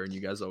or whatever, and you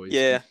guys always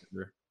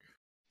consider.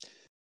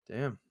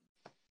 Damn.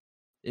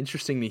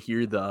 Interesting to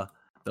hear the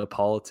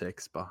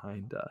politics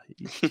behind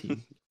each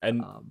team.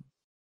 And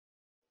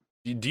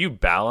do you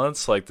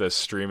balance like the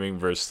streaming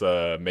versus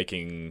the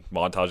making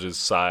montages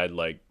side?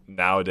 Like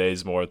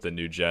nowadays, more with the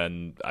new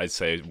gen, I'd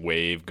say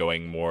Wave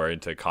going more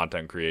into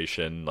content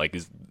creation. Like,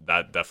 does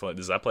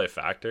that play a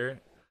factor?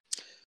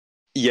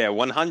 Yeah,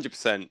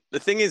 100%. The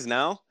thing is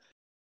now,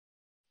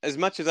 as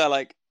much as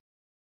I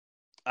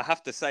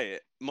have to say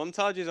it,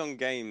 montages on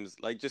games,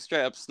 like just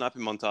straight up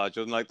sniping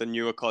montage on like the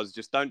newer CODs,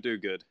 just don't do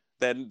good.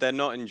 They're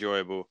not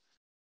enjoyable.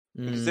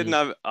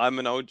 Considering I'm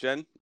an old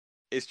gen,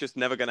 it's just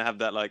never going to have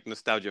that like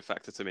nostalgia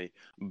factor to me.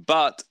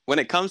 But when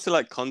it comes to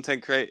like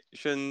content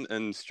creation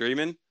and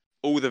streaming,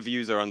 all the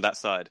views are on that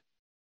side.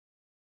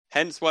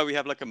 Hence why we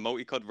have like a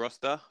multi-COD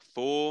roster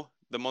for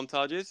the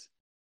montages,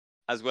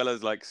 as well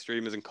as like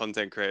streamers and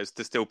content creators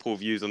to still pull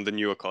views on the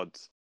newer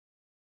CODs.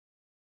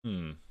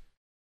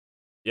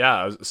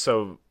 Yeah,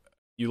 so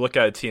you look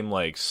at a team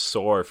like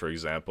SOAR, for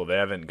example, they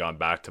haven't gone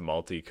back to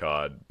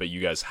multi-COD, but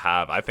you guys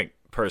have. I think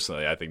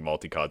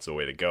multi-COD's the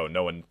way to go.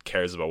 No one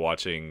cares about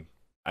watching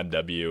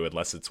MW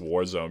unless it's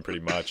Warzone, pretty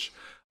much.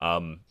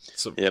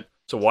 So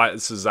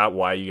is that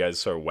why you guys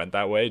sort of went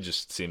that way?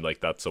 Just seemed like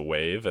that's a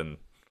wave and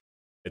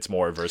it's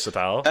more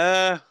versatile.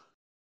 I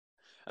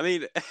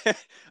mean,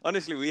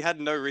 honestly, we had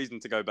no reason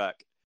to go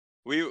back.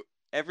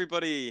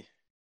 Everybody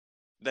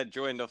that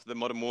joined off the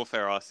Modern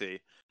Warfare RC,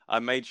 I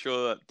made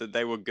sure that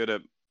they were good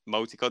at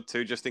multi-COD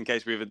too, just in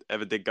case we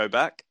ever did go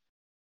back.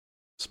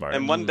 Smart.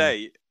 And one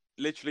day,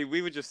 literally,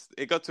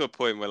 it got to a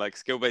point where like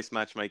skill-based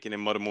matchmaking in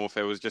Modern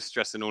Warfare was just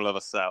stressing all of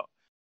us out.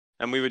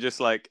 And we were just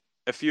like,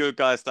 a few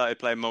guys started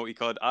playing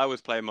multi-COD. I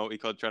was playing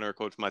multi-COD trying to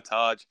record for my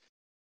Taj.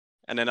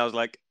 And then I was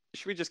like,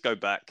 should we just go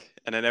back?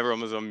 And then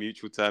everyone was on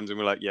mutual terms and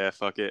we're like, yeah,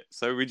 fuck it.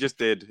 So we just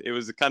did. It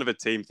was kind of a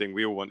team thing.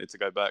 We all wanted to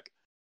go back.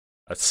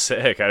 That's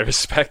sick. I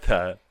respect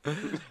that.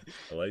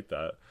 I like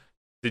that.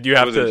 Did you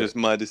have it wasn't just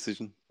my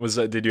decision.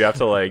 Did you have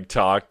to like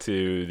talk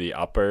to the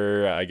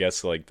upper, I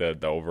guess, like the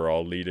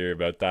overall leader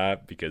about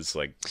that? Because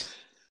like,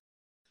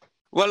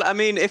 well, I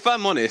mean, if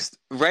I'm honest,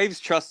 Raves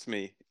trusts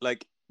me.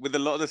 Like with a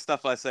lot of the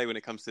stuff I say when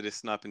it comes to this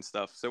sniping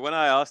stuff. So when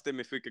I asked him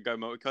if we could go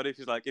multi-COD,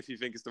 he's like, if you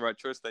think it's the right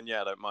choice, then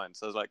yeah, I don't mind.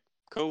 So I was like,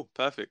 cool,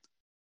 perfect.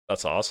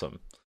 That's awesome.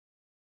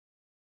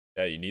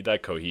 Yeah, you need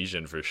that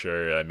cohesion for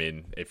sure. I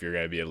mean, if you're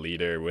going to be a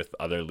leader with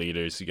other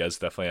leaders, you guys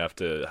definitely have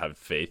to have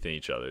faith in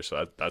each other.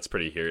 So that's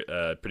pretty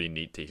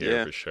neat to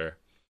hear for sure.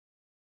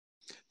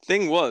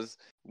 Thing was,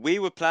 we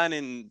were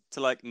planning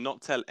to like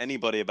not tell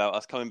anybody about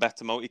us coming back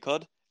to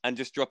multi-COD and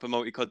just drop a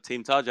multi-COD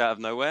team Taj out of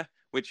nowhere,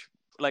 which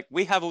like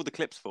we have all the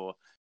clips for.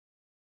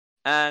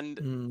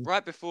 And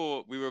right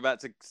before we were about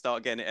to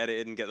start getting it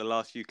edited and get the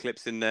last few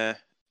clips in there,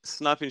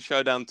 Sniping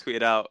Showdown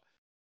tweeted out,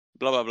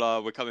 blah, blah, blah,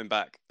 we're coming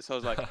back. So I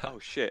was like, oh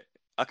shit,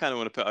 I kind of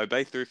want to put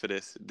Obey through for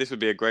this. This would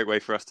be a great way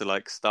for us to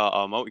like start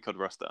our multi-COD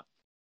roster.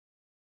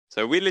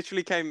 So we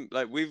literally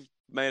we've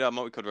made our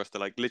multi-COD roster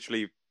like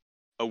literally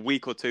a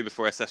week or two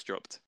before SS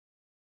dropped.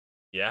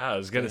 Yeah, I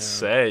was going to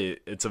say,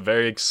 it's a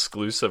very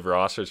exclusive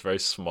roster. It's very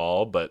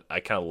small, but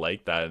I kind of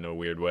like that in a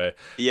weird way.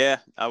 Yeah,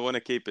 I want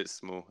to keep it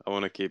small.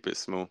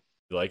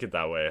 You like it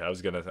that way? I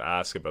was going to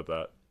ask about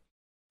that.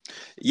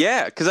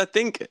 Yeah, because I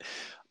think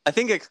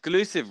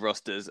exclusive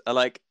rosters are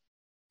like,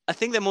 I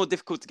think they're more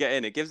difficult to get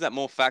in. It gives that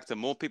more factor.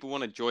 More people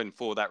want to join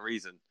for that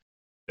reason.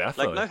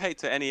 Definitely. Like, no hate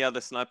to any other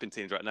sniping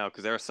teams right now,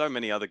 because there are so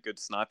many other good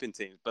sniping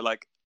teams. But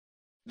like,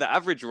 the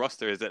average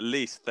roster is at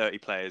least 30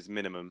 players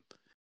minimum,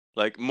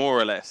 like more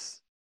or less.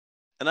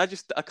 And I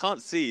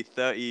can't see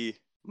 30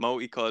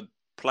 multi-COD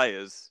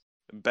players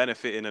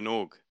benefiting an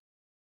org.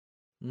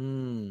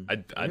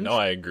 I know,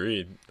 I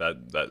agree.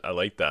 That I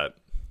like that.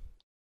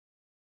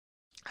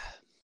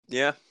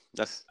 Yeah,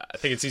 I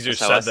think it's easier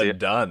said than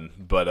done,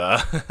 but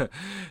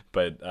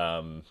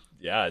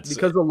yeah, it's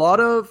because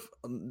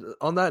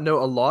on that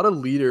note, a lot of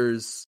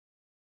leaders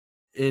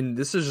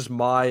this is just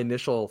my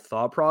initial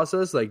thought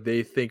process, like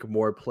they think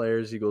more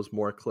players equals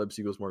more clips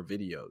equals more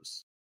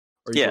videos,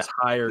 or equals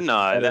higher.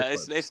 No,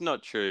 it's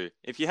not true.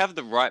 If you have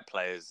the right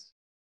players,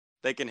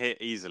 they can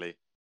hit easily.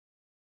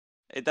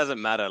 It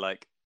doesn't matter.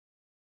 Like,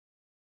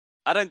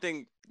 I don't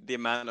think the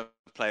amount of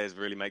players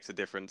really makes a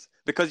difference,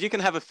 because you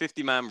can have a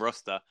 50-man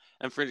roster,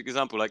 and for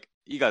example, like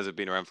you guys have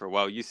been around for a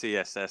while, you see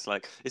SS,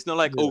 like it's not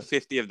like all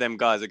 50 of them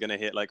guys are going to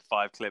hit like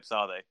 5 clips,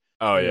 are they?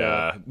 Oh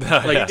yeah.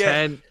 Like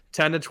 10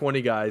 to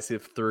 20 guys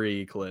hit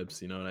 3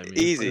 clips, you know what I mean?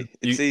 Easy.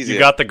 It's easy. You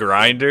got the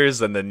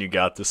grinders and then you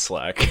got the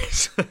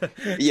slackers.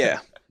 Yeah.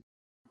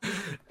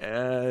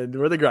 And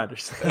we're the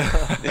grinders.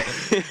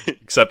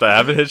 Except I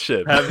haven't hit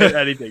shit. Haven't hit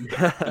anything.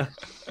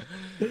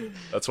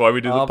 That's why we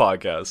do the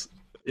podcast.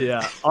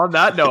 Yeah. On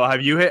that note,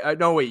 have you hit?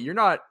 No, wait. You're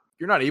not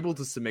able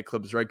to submit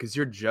clips, right? Because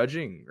you're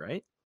judging,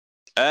 right?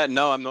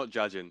 No, I'm not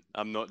judging.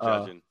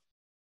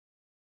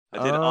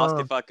 I did ask Oh.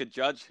 if I could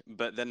judge,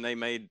 but then they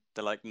made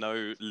the like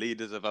no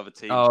leaders of other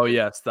teams. Oh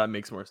yes, that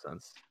makes more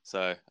sense.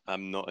 So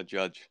I'm not a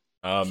judge.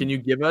 Can you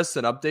give us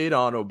an update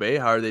on Obey?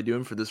 How are they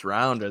doing for this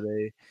round? Are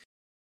they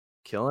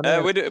killing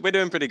it? We're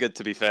doing pretty good,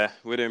 to be fair.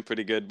 We're doing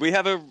pretty good. We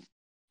have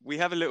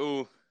a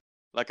little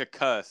like a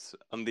curse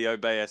on the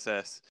Obey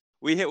SS.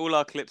 We hit all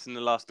our clips in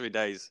the last 3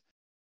 days.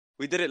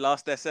 We did it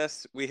last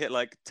SS. We hit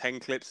like 10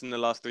 clips in the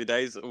last 3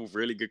 days, all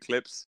really good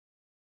clips.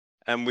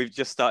 And we've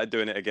just started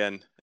doing it again.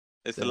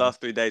 It's the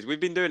last 3 days. We've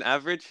been doing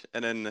average,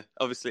 and then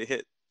obviously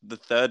hit the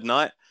third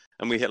night,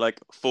 and we hit like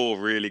 4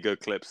 really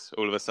good clips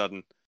all of a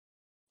sudden.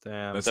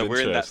 Damn. That's So we're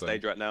in that interesting.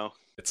 stage right now.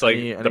 It's like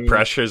the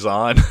pressure's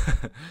on.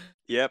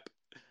 Yep.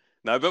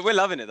 No, but we're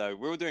loving it though.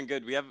 We're all doing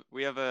good. We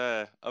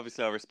have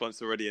obviously our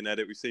response already in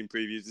edit. We've seen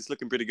previews. It's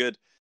looking pretty good.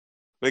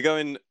 We're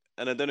going,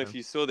 and I don't know if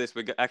you saw this.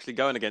 We're actually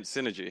going against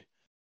Synergy.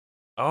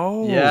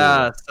 Oh,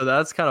 yeah. So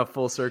that's kind of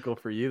full circle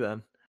for you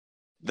then.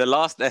 The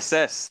last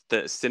SS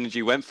that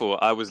Synergy went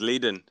for, I was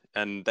leading,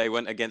 and they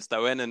went against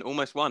ON and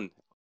almost won.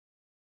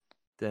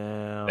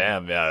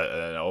 Damn,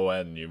 yeah. And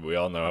ON, we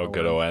all know how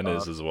good ON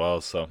is as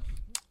well. So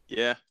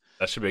yeah,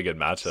 that should be a good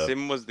matchup.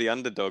 Sim was the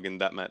underdog in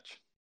that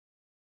match.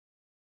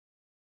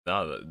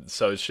 No,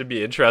 so it should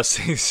be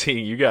interesting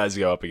seeing you guys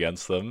go up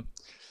against them.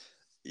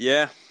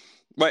 Yeah.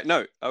 Wait,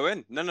 no,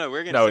 ON. No,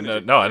 we're against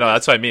Synergy. No.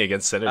 That's what I mean,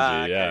 against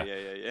Synergy.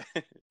 Okay, yeah.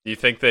 Do you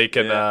think they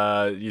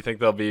can? You think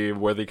they'll be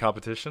worthy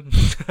competition?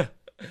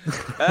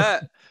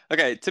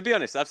 Okay, to be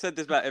honest, I've said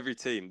this about every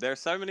team. There are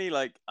so many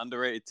like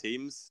underrated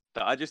teams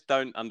that I just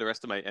don't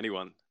underestimate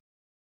anyone.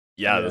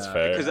 Yeah, that's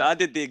fair. Because I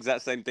did the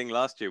exact same thing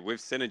last year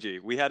with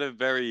Synergy. We had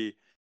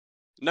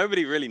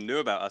nobody really knew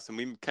about us, and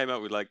we came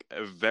out with like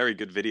a very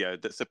good video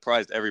that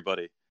surprised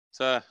everybody.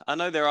 So I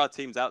know there are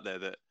teams out there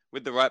that,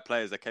 with the right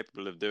players, are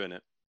capable of doing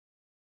it.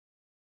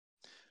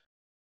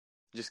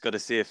 Just got to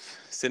see if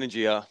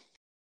Synergy are.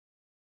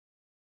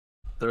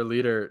 Their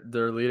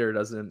leader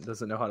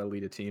doesn't know how to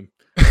lead a team.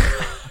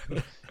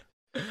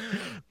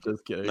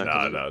 Just kidding.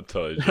 No,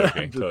 totally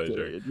joking.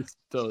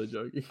 Totally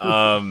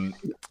joking.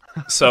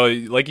 So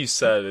like you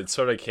said, it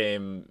sort of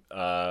came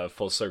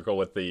full circle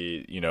with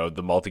the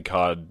the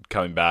multi-cod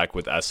coming back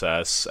with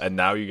SS, and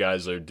now you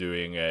guys are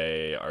doing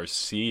a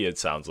RC. It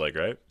sounds like,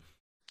 right?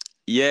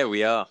 Yeah,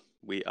 we are.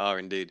 We are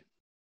indeed.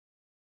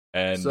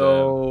 And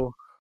so,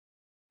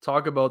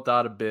 talk about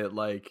that a bit.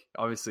 Like,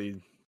 obviously,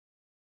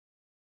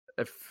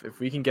 if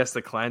we can guess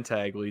the clan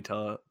tag, will you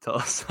tell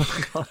us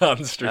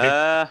on stream?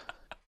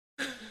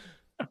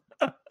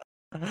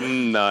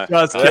 No.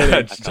 Just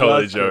kidding.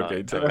 Totally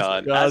joking. I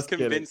can't. As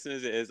convincing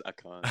as it is, I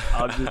can't.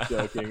 I'm just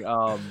joking.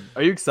 Are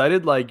you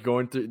excited, like,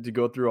 go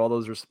through all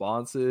those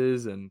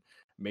responses and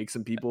make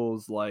some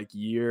people's like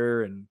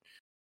year, and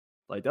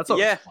like that's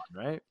always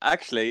fun, right?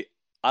 Actually,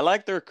 I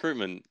like the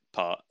recruitment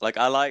part. Like,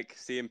 I like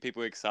seeing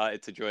people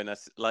excited to join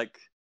us, like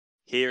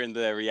hearing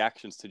their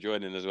reactions to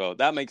joining as well.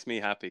 That makes me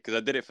happy because I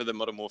did it for the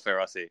Modern Warfare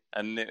RC,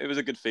 and it was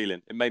a good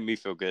feeling. It made me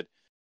feel good.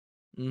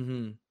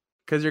 Mm-hmm.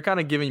 Because you're kind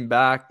of giving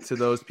back to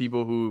those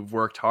people who've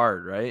worked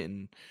hard, right?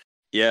 And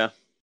yeah,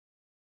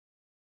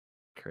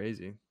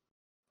 crazy.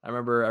 I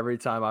remember every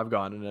time I've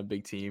gone in a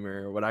big team,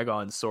 or when I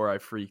got in SOAR, I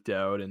freaked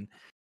out. And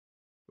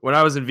when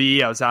I was in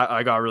VE,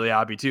 I got really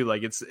happy too.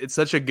 Like it's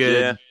such a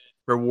good,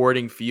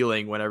 rewarding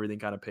feeling when everything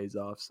kind of pays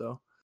off. So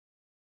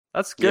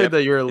that's good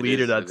that you're a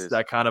leader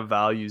that kind of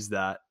values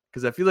that.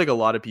 Because I feel like a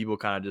lot of people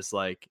kind of just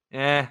like,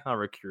 I'll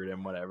recruit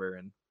him, whatever,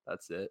 and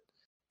that's it.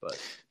 But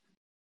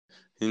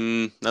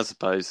I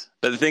suppose.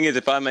 But the thing is,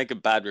 if I make a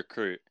bad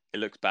recruit, it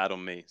looks bad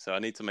on me. So I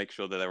need to make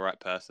sure they're the right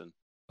person.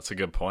 That's a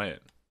good point.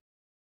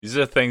 These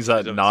are things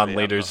that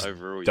non-leaders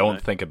don't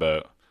think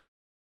about.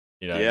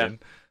 You know what I mean?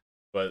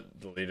 But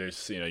the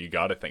leaders, you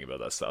got to think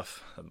about that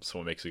stuff. That's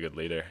what makes a good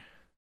leader.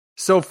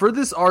 So for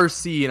this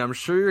RC, and I'm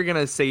sure you're going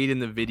to say it in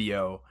the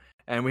video,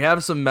 and we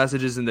have some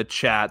messages in the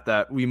chat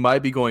that we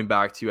might be going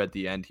back to at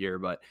the end here,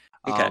 but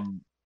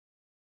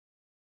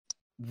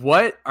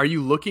what are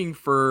you looking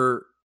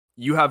for?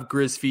 You have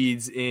Grizz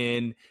feeds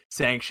in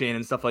Sanction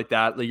and stuff like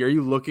that. Like, are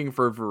you looking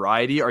for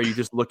variety? Or are you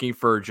just looking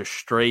for just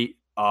straight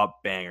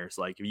up bangers?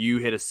 Like, if you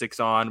hit a 6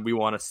 on, we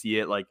want to see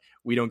it. Like,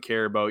 we don't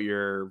care about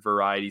your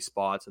variety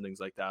spots and things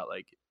like that.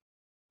 Like,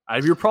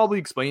 you're probably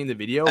explaining the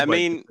video. I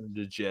mean,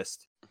 the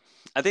gist.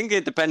 I think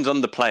it depends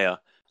on the player.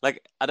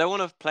 Like, I don't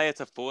want a player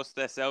to force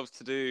themselves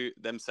to do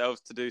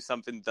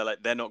something that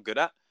like they're not good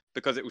at,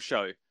 because it will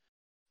show.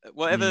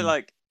 Whatever,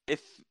 like,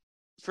 if,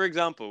 for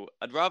example,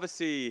 I'd rather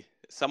see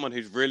someone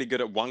who's really good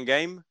at one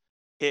game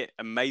hit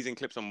amazing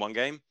clips on one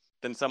game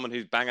than someone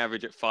who's bang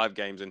average at 5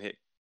 games and hit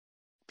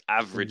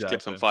average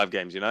clips on 5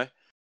 games, It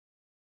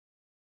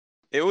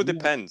all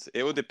depends.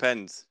 It all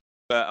depends.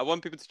 But I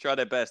want people to try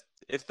their best.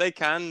 If they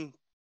can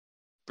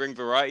bring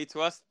variety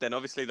to us, then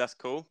obviously that's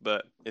cool.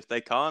 But if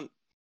they can't,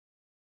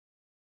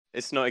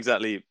 it's not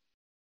exactly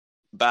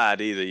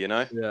bad either,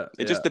 Yeah.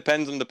 It just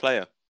depends on the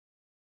player.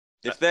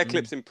 If their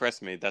clips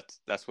impress me,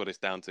 that's what it's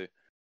down to.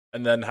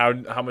 And then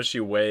how much do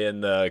you weigh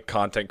in the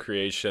content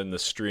creation, the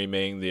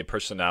streaming, the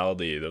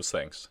personality, those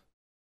things?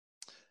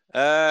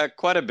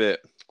 Quite a bit.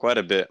 quite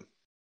a bit.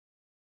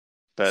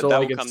 But so that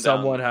like will if come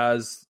someone down.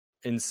 has,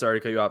 and sorry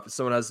to cut you off, if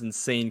someone has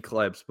insane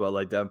clips, but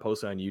like they haven't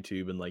posted on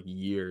YouTube in like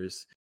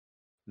years,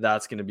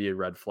 that's going to be a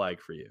red flag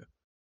for you.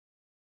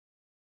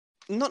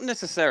 Not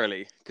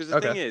necessarily, because the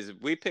Okay. thing is,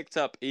 we picked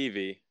up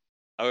Evie,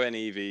 ON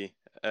Evie,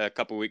 a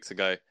couple weeks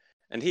ago,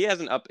 and he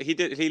hasn't up. He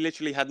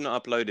literally had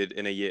not uploaded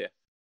in a year,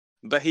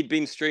 but he'd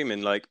been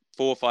streaming like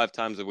 4 or 5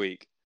 times a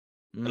week.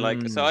 And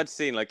like, so I'd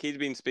seen like he'd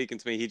been speaking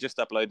to me. He just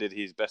uploaded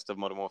his Best of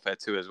Modern Warfare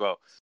 2 as well.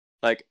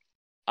 Like,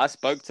 I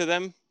spoke to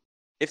them.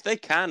 If they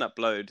can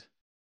upload,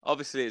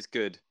 obviously it's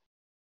good.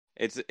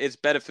 It's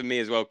better for me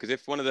as well, because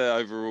if one of the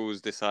overrules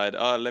decide,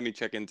 oh, let me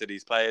check into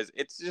these players,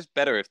 it's just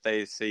better if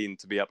they seem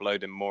to be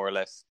uploading more or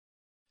less,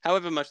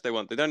 however much they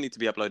want. They don't need to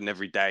be uploading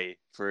every day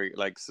for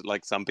like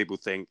some people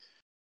think.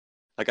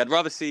 Like, I'd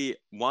rather see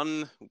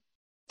one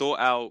thought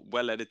out,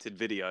 well edited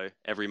video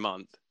every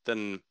month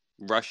than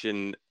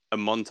rushing a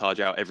montage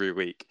out every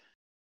week.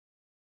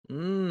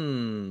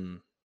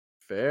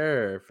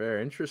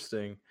 Fair,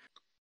 interesting.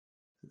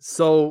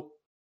 So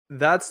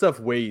that stuff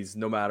weighs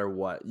no matter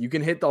what. You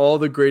can hit all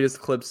the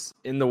greatest clips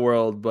in the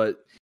world,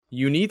 but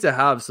you need to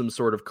have some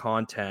sort of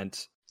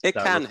content. It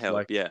can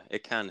help, yeah.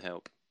 It can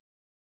help.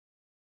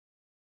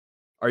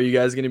 Are you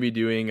guys going to be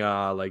doing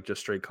like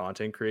just straight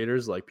content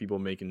creators, like people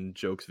making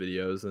jokes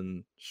videos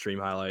and stream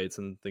highlights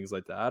and things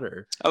like that?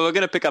 Or we're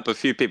going to pick up a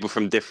few people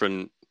from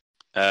different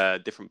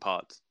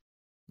parts.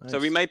 nice. So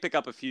we may pick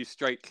up a few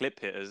straight clip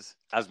hitters,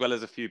 as well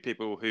as a few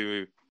people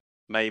who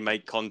may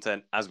make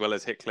content as well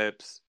as hit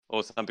clips,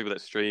 or some people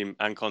that stream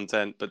and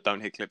content but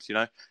don't hit clips.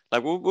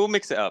 Like we'll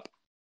mix it up.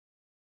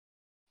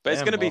 But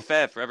it's going to be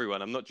fair for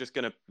everyone. I'm not just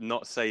going to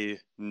not say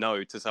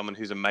no to someone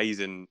who's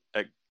amazing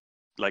at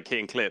like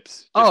hitting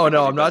clips. Oh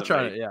no, I'm not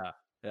trying to.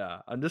 Yeah.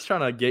 I'm just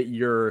trying to get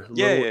your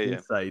little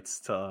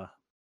insights to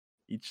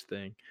each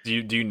thing. Do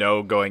you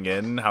know going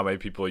in how many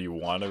people you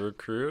want to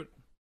recruit?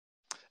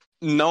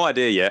 No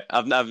idea yet.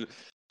 I've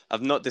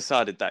not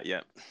decided that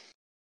yet.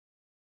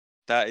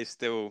 That is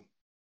still.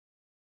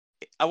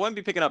 I won't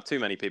be picking up too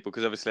many people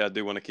because obviously I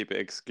do want to keep it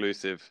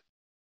exclusive.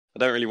 I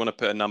don't really want to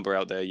put a number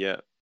out there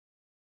yet.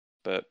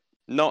 But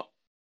I'm not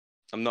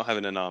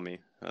having an army.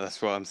 That's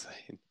what I'm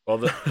saying.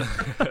 Well,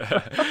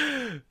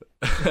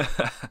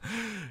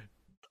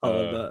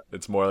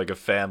 it's more like a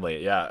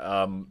family.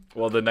 Yeah.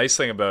 Well, the nice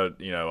thing about,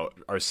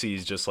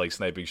 RC's just like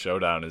Sniping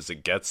Showdown is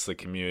it gets the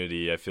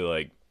community, I feel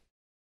like,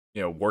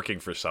 working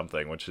for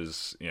something, which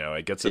is,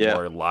 it gets it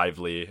more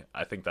lively.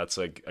 I think that's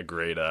a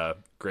great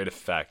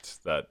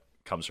effect that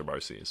comes from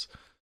RC's.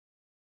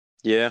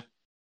 Yeah.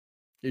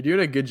 You're doing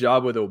a good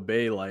job with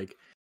Obey, like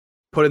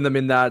putting them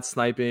in that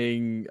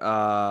sniping,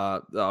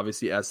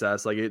 obviously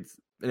SS, like it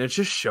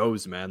just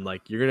shows, man.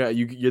 Like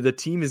you're the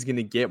team is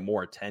gonna get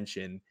more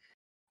attention,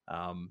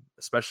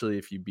 especially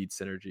if you beat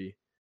Synergy.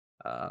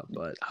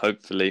 But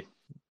hopefully.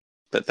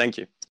 But thank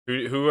you.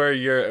 Who are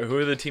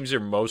the teams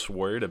you're most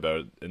worried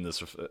about in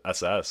this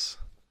SS?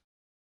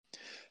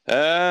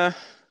 TL,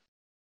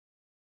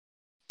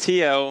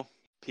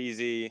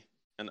 PZ,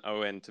 and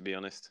ON, to be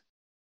honest.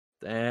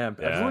 Damn,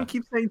 everyone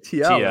keeps saying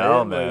TL.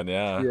 TL, man,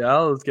 yeah.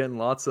 TL is getting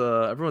lots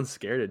of. Everyone's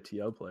scared of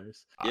TL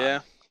players. Yeah,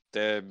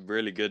 they're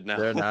really good now.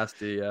 They're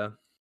nasty, yeah.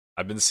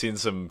 I've been seeing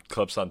some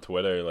clips on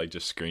Twitter, like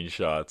just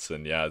screenshots,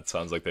 and yeah, it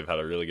sounds like they've had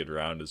a really good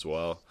round as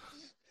well.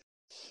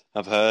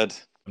 I've heard.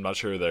 I'm not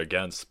sure who they're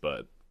against,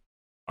 but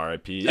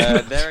RIP.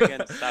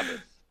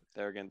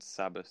 They're against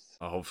Sabbath.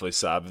 Hopefully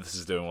Sabbath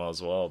is doing well as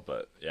well,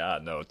 but yeah,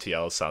 no,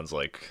 TL sounds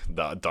like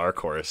the dark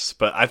horse.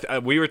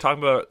 But we were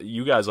talking about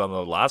you guys on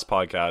the last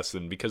podcast,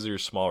 and because of your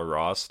small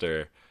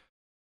roster,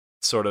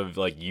 sort of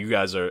like you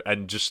guys are,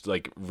 and just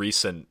like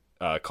recent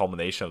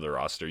culmination of the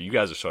roster, you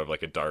guys are sort of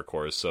like a dark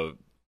horse. So does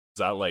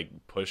that like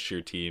push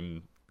your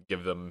team,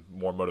 give them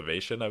more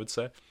motivation, I would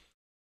say?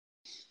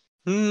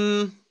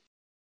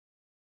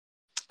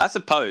 I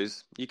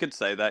suppose you could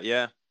say that,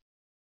 yeah.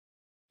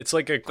 It's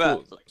like a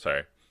cool.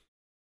 Sorry.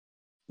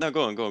 No,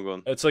 go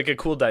on. It's like a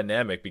cool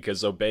dynamic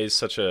because Obey is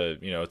such a,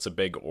 it's a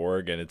big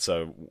org and it's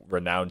a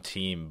renowned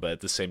team, but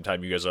at the same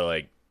time, you guys are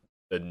like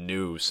the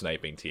new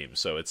sniping team.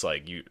 So it's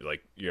like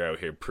you're out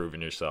here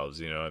proving yourselves.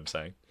 You know what I'm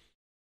saying?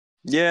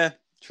 Yeah,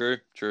 true.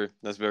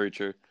 That's very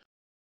true.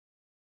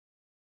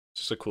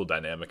 It's just a cool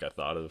dynamic I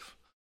thought of.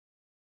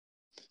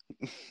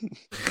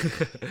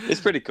 It's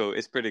pretty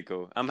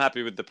cool. I'm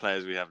happy with the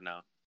players we have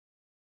now.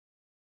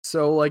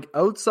 So, like,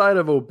 outside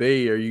of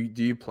Obey,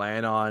 do you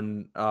plan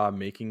on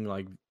making,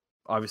 like,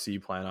 obviously you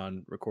plan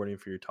on recording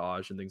for your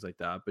Taj and things like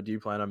that, but do you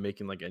plan on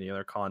making like any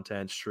other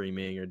content,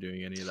 streaming, or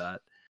doing any of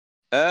that?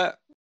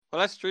 Well,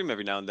 I stream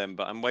every now and then,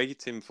 but I'm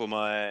waiting for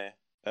my.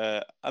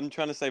 I'm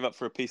trying to save up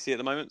for a PC at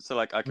the moment, so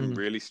like I can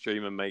really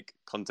stream and make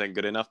content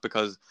good enough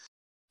because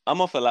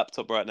I'm off a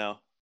laptop right now.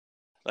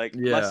 Like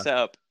my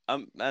setup,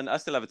 and I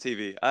still have a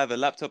TV. I have a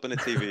laptop and a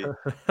TV.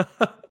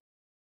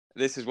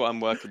 This is what I'm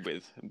working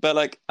with, but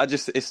like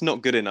it's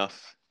not good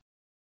enough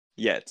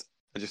yet.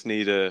 I just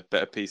need a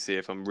better PC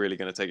if I'm really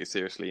going to take it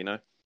seriously,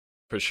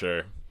 For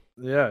sure.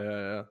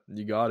 Yeah.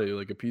 You got to,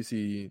 like, a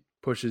PC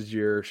pushes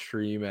your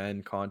stream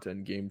and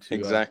content game to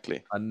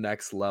exactly a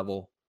next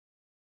level.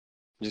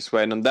 Just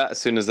waiting on that. As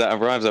soon as that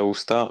arrives, I will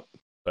start.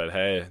 But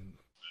hey,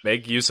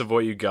 make use of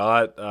what you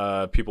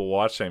got, people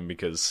watching,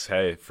 because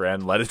hey,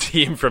 Frann led a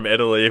team from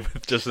Italy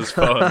with just his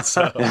phone.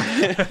 So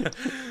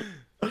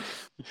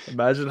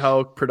imagine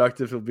how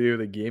productive he'll be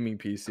with a gaming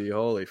PC.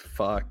 Holy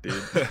fuck, dude.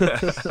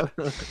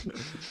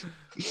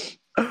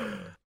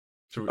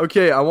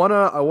 Okay, I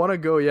wanna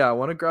go. Yeah, I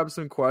wanna grab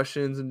some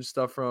questions and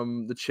stuff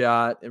from the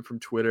chat and from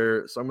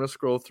Twitter. So I'm gonna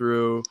scroll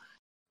through.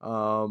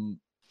 And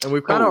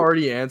we've kind of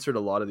already answered a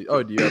lot of these.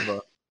 Oh, do you have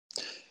a?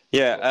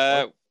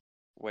 Yeah.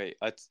 Wait.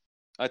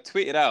 I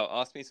tweeted out,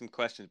 asked me some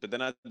questions, but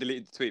then I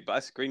deleted the tweet. But I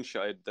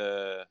screenshotted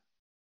the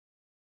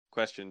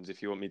questions.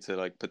 If you want me to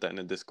like put that in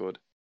the Discord.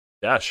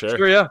 Yeah, sure.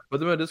 Sure, yeah. Put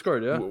them in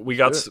Discord. Yeah. We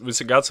got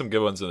some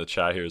good ones in the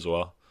chat here as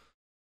well.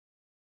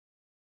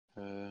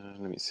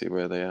 Let me see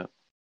where they are.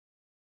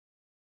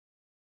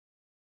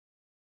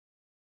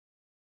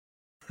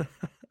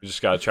 We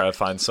just gotta try to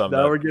find some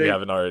that we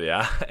haven't already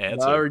answered.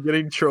 Now we're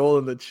getting trolled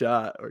in the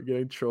chat. We're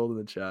getting trolled in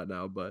the chat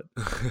now, but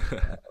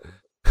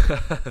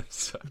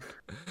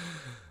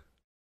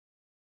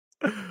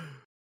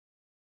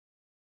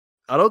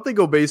I don't think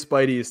Obey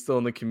Spidey is still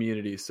in the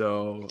community.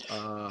 So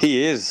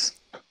he is.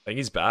 I think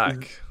he's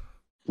back.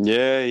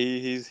 Yeah,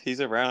 he's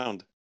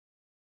around.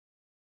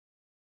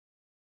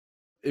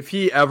 If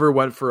he ever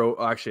went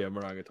for, actually,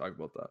 we're not gonna talk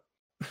about that.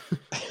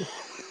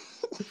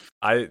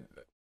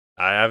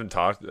 I haven't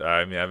talked.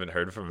 I mean, I haven't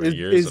heard from him in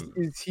years.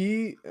 Is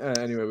he?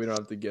 Anyway, we don't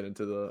have to get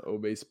into the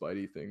Obey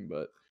Spidey thing,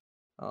 but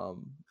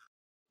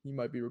he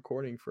might be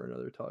recording for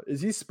another talk.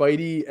 Is he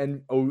Spidey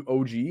and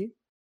OG?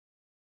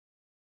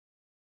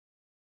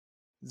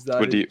 Is that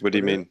what do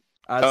you mean?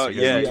 Oh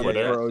yeah,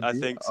 I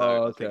think so.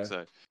 Oh, okay. I think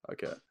so.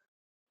 Okay,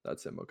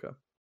 that's him.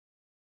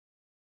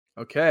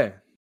 Okay.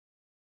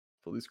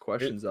 Pull these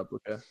questions up.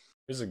 Okay.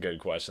 Here's a good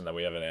question that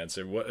we haven't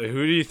answered.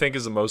 Who do you think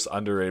is the most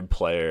underrated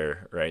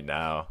player right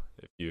now,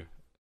 if you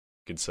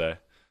could say?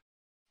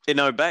 In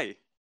Obey?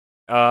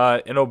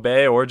 In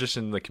Obey or just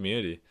in the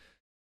community?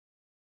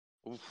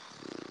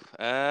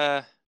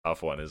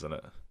 Tough one, isn't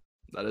it?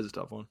 That is a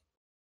tough one.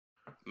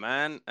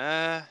 Man,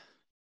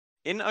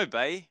 in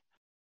Obey,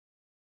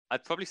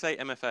 I'd probably say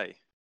MFA.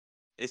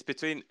 It's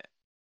between...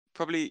 I'd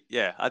probably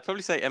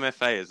say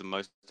MFA is the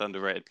most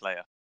underrated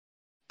player.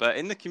 But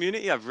in the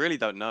community, I really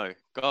don't know.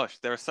 Gosh,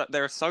 there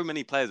are so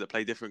many players that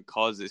play different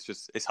CODs.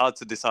 It's hard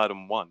to decide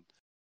on one.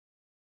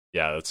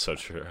 Yeah, that's so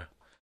true.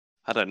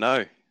 I don't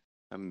know.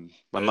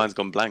 My mind's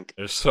gone blank.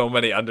 There's so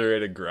many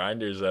underrated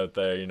grinders out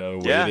there, waiting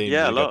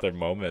to get their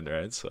moment,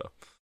 right? So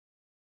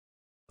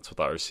that's what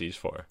the RC's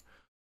for.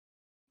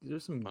 These are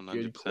some 100%.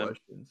 Good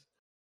questions.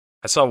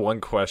 I saw one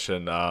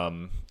question.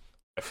 I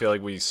feel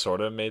like we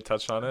sort of may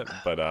touch on it,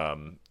 but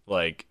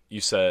like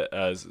you said,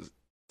 as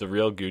the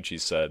real Gucci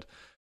said,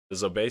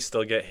 does Obey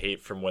still get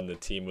hate from when the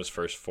team was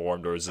first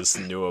formed, or is this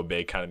new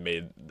Obey kind of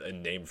made a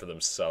name for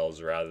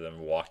themselves rather than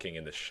walking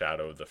in the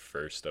shadow of the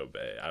first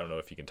Obey? I don't know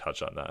if you can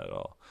touch on that at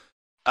all.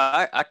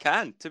 I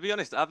can. To be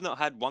honest, I've not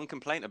had one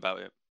complaint about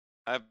it.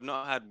 I've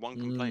not had one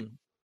complaint.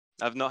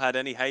 I've not had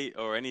any hate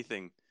or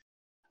anything.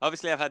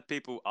 Obviously, I've had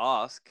people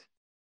ask,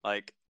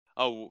 like,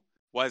 oh,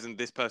 why isn't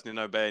this person in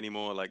Obey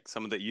anymore? Like,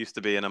 someone that used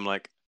to be. And I'm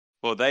like,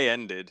 well, they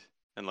ended.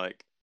 And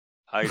like,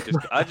 I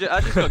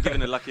just got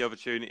given a lucky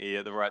opportunity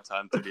at the right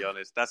time, to be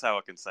honest. That's how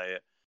I can say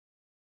it.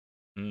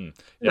 Yeah.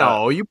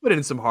 No, you put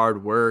in some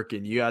hard work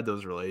and you had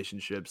those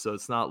relationships, so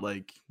it's not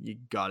like you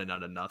got it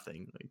out of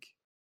nothing. Like,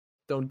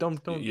 don't.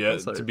 Yeah,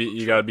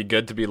 you gotta be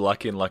good to be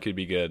lucky, and lucky to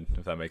be good,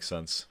 if that makes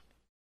sense.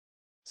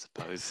 I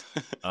suppose.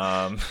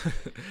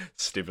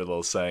 Stupid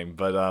little saying,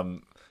 but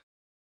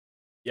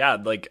yeah,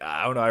 like,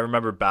 I don't know. I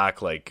remember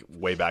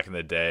way back in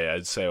the day,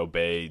 I'd say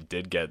Obey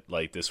did get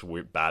like this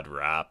weird bad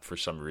rap for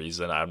some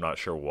reason. I'm not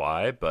sure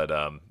why, but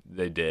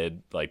they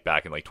did, like,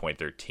 back in like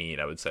 2013.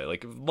 I would say,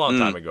 like, a long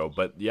time ago.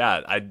 But yeah,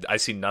 I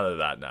see none of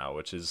that now,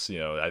 which is,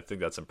 I think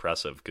that's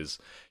impressive because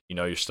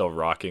you're still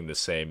rocking the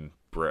same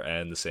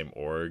brand, the same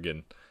org,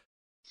 and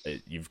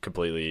you've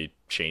completely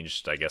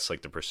changed, I guess,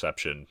 like the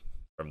perception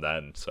from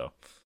then. So,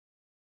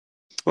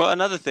 well,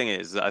 another thing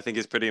is that I think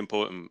is pretty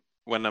important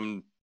when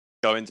I'm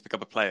going to pick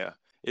up a player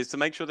is to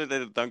make sure that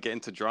they don't get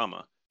into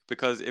drama,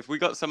 because if we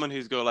got someone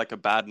who's got like a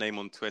bad name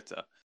on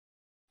Twitter,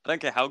 I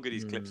don't care how good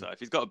his clips are. If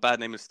he's got a bad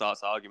name and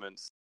starts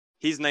arguments,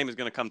 his name is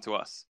going to come to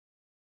us.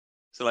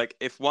 So like,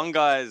 if one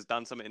guy has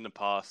done something in the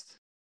past,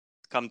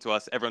 come to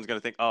us, everyone's going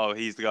to think, oh,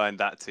 he's the guy in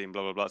that team,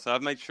 blah blah blah. So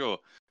I've made sure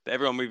that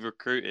everyone we've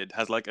recruited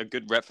has like a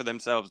good rep for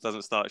themselves,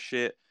 doesn't start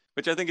shit,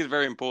 which I think is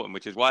very important,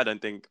 which is why I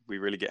don't think we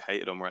really get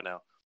hated on right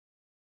now.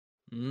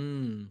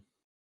 No,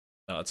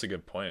 that's a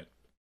good point.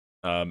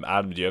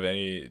 Adam, do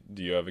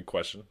you have a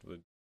question?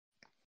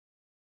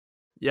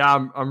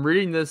 Yeah, I'm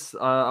reading this.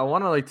 I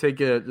want to like take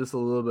it just a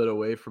little bit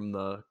away from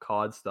the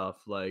COD stuff.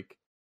 Like,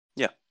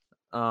 yeah.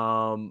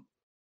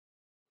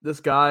 This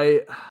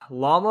guy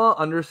Llama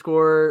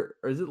underscore,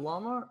 or is it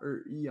Llama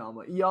or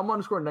Iyama? Iyama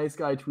underscore nice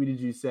guy tweeted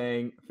you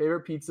saying,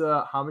 favorite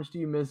pizza, how much do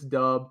you miss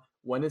Dub?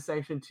 when is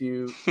Sanction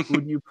 2?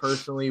 Who do you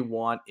personally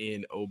want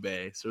in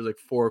Obey? So there's like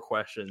 4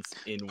 questions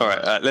in All one.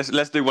 right,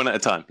 let's do one at a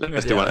time.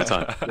 Let's do one at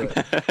a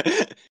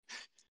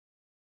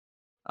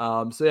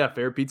time. So yeah,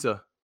 favorite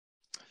pizza.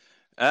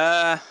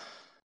 Oh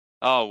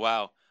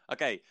wow.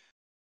 Okay.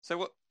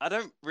 So I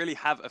don't really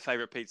have a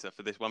favorite pizza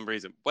for this one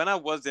reason. When I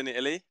was in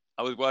Italy,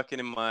 I was working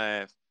in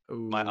my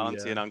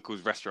auntie and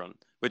uncle's restaurant,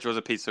 which was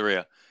a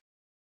pizzeria.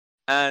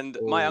 And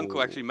my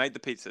uncle actually made the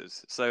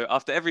pizzas. So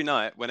after every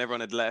night, when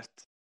everyone had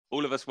left,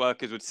 all of us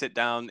workers would sit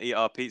down, eat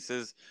our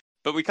pizzas.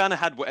 But we kind of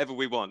had whatever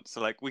we want. So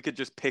like we could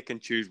just pick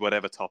and choose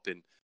whatever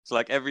topping. So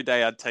like every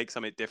day I'd take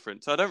something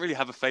different. So I don't really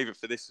have a favorite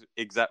for this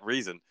exact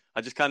reason.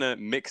 I just kind of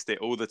mixed it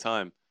all the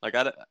time. Like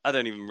I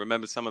don't even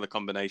remember some of the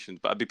combinations,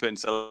 but I'd be putting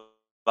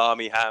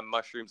salami, ham,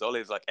 mushrooms,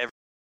 olives, like every.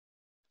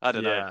 I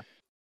don't know.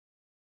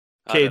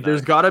 Okay,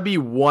 there's got to be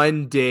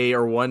one day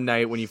or one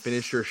night when you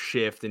finish your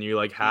shift and you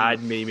like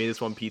had made this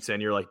one pizza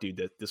and you're like, dude,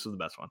 this was the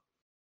best one.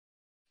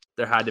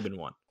 There had to have been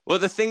one. Well,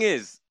 the thing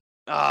is,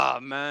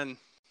 man.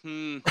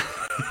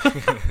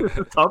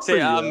 Tough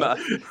See,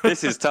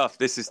 this is tough.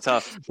 This is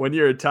tough. When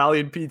you're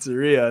Italian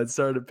pizzeria, it's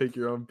hard to pick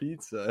your own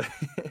pizza.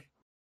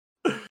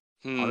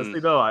 Honestly,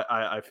 though,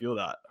 I feel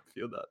that.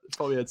 It's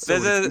probably had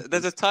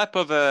there's a type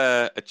of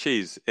a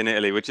cheese in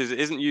Italy which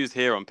isn't used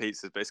here on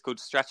pizzas, but it's called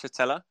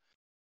stracciatella.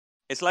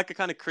 It's like a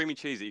kind of creamy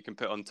cheese that you can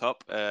put on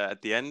top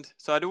at the end.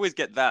 So I'd always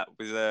get that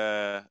with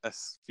a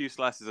few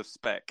slices of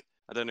speck.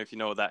 I don't know if you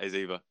know what that is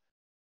either.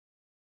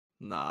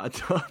 Nah, I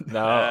don't.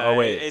 No,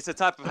 wait. It's a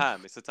type of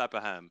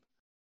ham.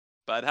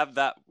 But I'd have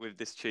that with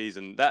this cheese,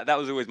 and that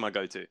was always my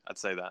go-to. I'd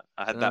say that.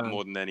 I had that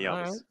more than any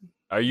others.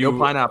 Are you no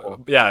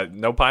pineapple? Yeah,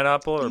 no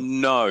pineapple? Or...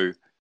 No.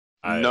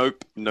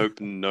 Nope.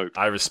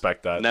 I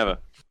respect that. Never.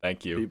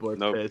 Thank you. People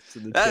are pissed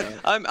in the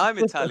chat. I'm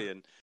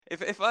Italian.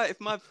 If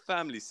my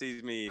family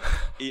sees me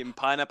eating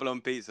pineapple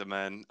on pizza,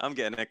 man, I'm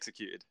getting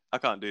executed. I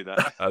can't do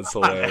that. That's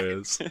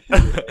hilarious.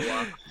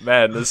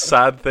 Man, the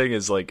sad thing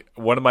is, like,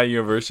 one of my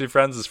university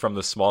friends is from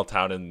the small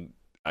town in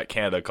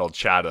Canada called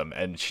Chatham,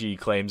 and she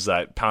claims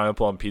that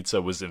pineapple on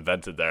pizza was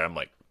invented there. I'm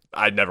like,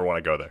 I'd never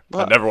want to go there.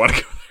 What? I'd never want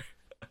to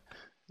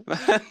go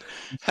there.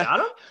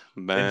 Chatham?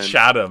 Man. In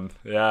Chatham,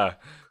 yeah.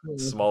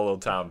 Small little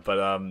town.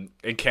 But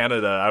in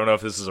Canada, I don't know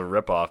if this is a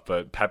ripoff,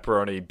 but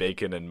pepperoni,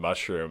 bacon, and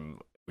mushroom,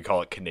 we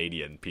call it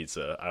Canadian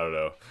pizza. I don't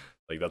know.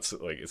 Like, that's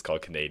like, it's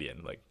called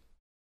Canadian. Like,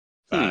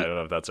 I don't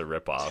know if that's a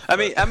ripoff. I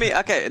mean,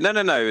 okay.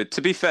 No.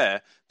 To be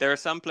fair, there are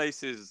some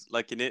places,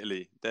 like in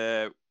Italy,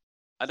 I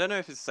don't know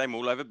if it's the same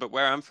all over, but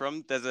where I'm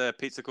from, there's a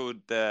pizza called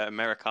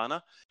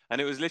Americana, and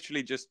it was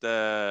literally just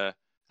how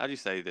do you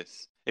say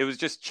this? It was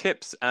just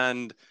chips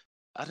and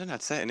I don't know how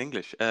to say it in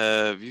English.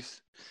 It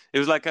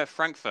was like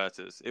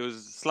frankfurters. It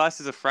was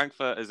slices of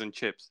frankfurters and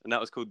chips, and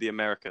that was called the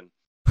American.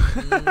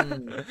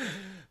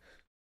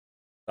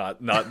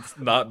 Not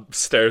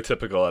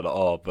stereotypical at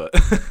all, but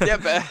yeah,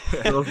 but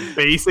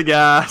basic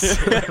ass,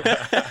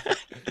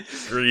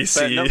 greasy.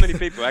 But not many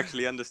people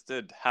actually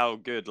understood how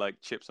good like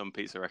chips on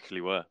pizza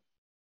actually were.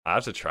 I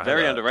have to try.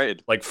 Very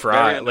underrated. Like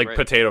like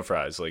potato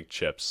fries, like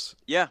chips.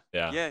 Yeah.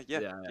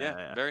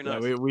 Very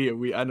nice.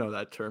 Yeah, I know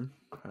that term.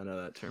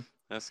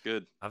 That's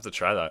good. I have to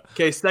try that.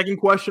 Okay, second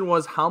question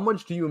was, how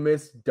much do you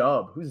miss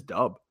Dub? Who's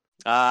Dub?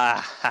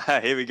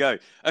 Here we go.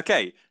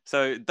 Okay,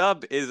 so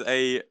Dub is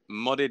a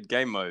modded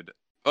game mode.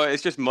 Oh,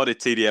 it's just modded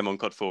TDM on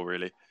COD 4,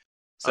 really.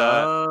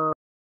 So,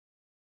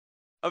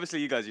 obviously,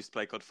 you guys used to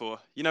play COD 4.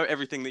 You know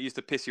everything that used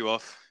to piss you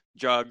off.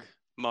 Jug,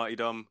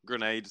 martyrdom,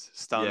 grenades,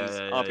 stuns,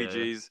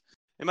 RPGs. Yeah.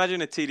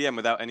 Imagine a TDM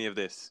without any of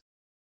this.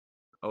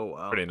 Oh,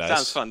 wow. Pretty nice.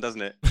 Sounds fun,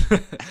 doesn't it?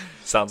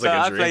 Sounds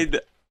like a dream.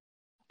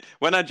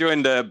 When I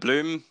joined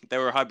Bloom, they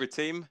were a hybrid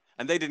team,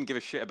 and they didn't give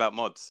a shit about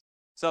mods.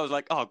 So I was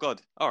like, oh,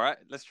 God, all right,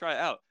 let's try it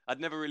out.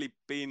 I'd never really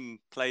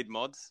played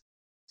mods,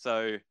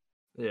 so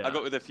I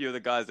got with a few of the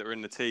guys that were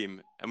in the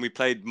team, and we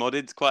played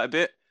modded quite a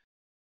bit.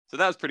 So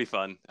that was pretty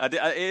fun. I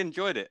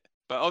enjoyed it.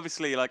 But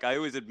obviously, like, I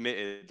always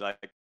admitted,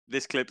 like,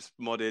 this clip's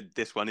modded,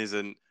 this one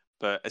isn't.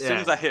 But as soon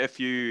as I hit a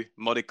few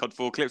modded COD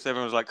 4 clips,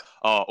 everyone was like,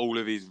 oh, all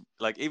of these,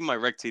 like, even my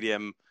Reg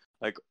TDM,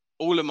 like,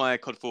 all of my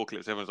COD 4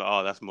 clips, everyone's like,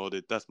 oh, that's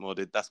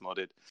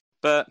modded.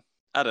 But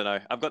I don't know.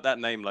 I've got that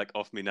name, like,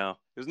 off me now.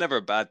 It was never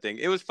a bad thing.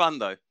 It was fun,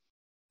 though.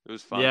 It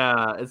was fun.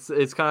 Yeah,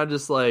 it's kind of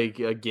just like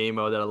a game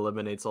mode that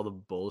eliminates all the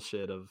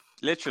bullshit of.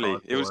 Literally,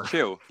 it was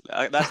chill.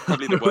 That's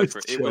probably the word for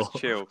it. It was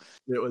chill.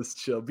 It was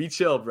chill. Be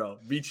chill, bro.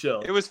 Be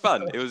chill. It was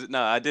fun.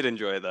 I did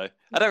enjoy it though.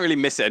 I don't really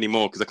miss it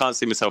anymore because I can't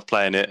see myself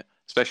playing it,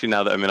 especially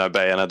now that I'm in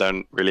Obey and I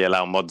don't really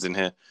allow mods in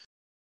here.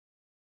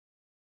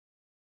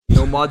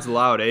 No mods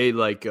allowed, eh?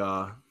 Like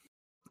at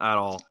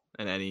all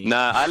in any.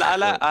 Nah,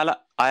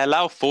 I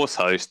allow Force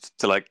Host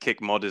to like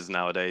kick modders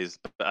nowadays,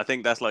 but I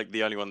think that's like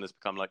the only one that's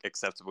become like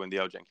acceptable in the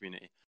OGen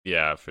community.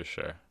 Yeah, for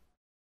sure.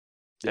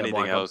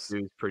 Anything else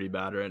is pretty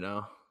bad right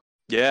now.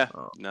 Yeah,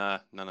 nah,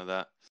 none of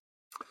that.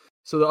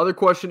 So the other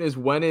question is,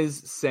 when is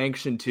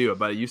Sanction 2?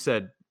 But you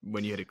said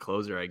when you hit a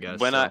closer, I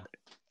guess.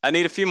 I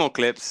need a few more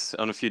clips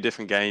on a few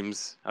different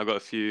games. I've got a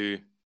few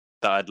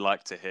that I'd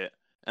like to hit.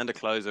 and a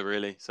closer,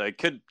 really. So it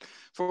could,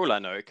 for all I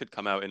know, it could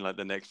come out in like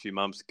the next few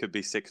months. Could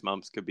be 6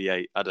 months, could be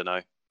 8. I don't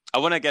know. I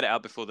want to get it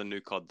out before the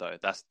new COD though.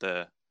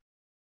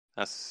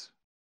 That's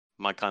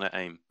my kind of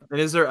aim. And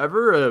is there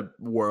ever a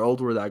world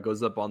where that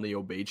goes up on the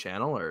Obey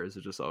channel, or is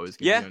it just always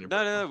going to be on your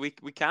no. We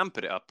can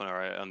put it up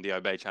on the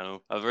Obey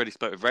channel. I've already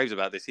spoke with Raves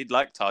about this. He'd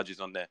like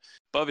Targes on there,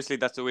 but obviously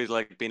that's always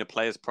like been a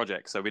player's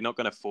project, so we're not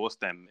going to force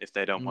them if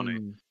they don't want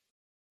to.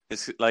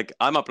 It's like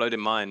I'm uploading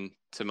mine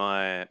to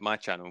my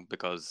channel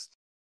because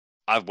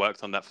I've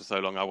worked on that for so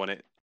long. I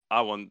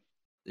want.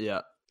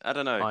 Yeah. I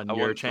don't know. On I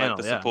your want channel, like,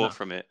 the support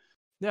from it.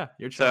 Yeah,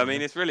 your channel. So I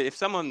mean, it's really if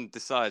someone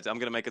decides I'm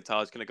going to make a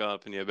Targe, going to go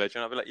up in the Obey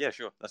channel, I'll be like, yeah,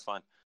 sure, that's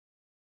fine.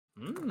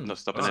 I'm not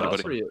stopping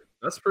anybody.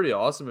 That's pretty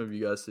awesome of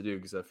you guys to do,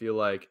 because I feel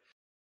like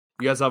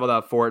you guys have all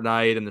that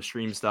Fortnite and the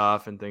stream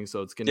stuff and things,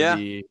 so it's going to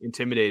be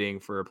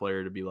intimidating for a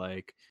player to be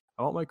like,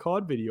 I want my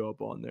COD video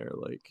up on there.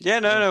 Like,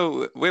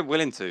 no, we're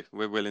willing to.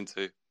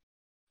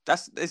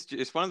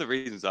 It's one of the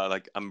reasons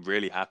that I'm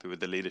really happy with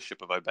the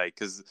leadership of Obey,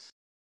 because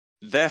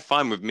they're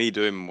fine with me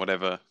doing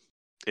whatever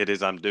it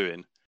is I'm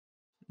doing.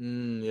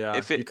 Yeah.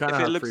 If it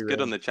looks good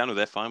on the channel,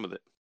 they're fine with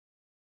it.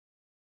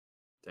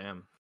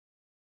 Damn.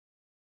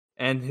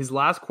 And his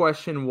last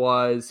question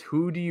was,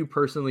 who do you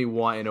personally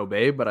want in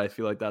Obey? But I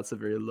feel like that's a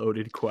very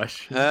loaded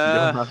question. You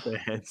don't have to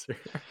answer.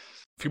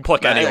 If you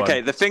pluck anyone.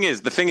 Okay, the thing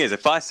is,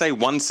 if I say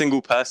one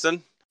single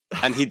person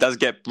and he does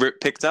get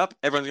picked up,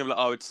 everyone's going to be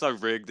like, oh, it's so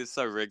rigged.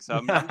 So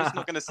I'm just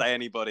not going to say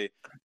anybody.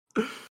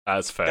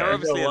 That's fair. There are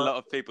obviously a lot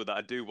of people that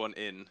I do want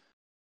in,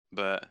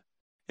 but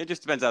it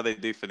just depends how they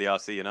do for the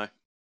RC, you know?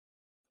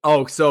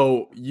 Oh,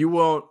 so you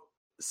won't...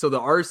 So the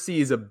RC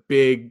is a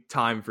big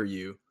time for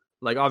you.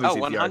 Like,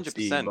 obviously,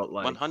 100%, but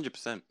like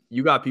 100%.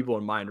 You got people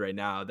in mind right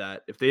now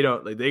that if they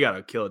don't, like, they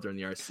gotta kill it during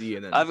the RC,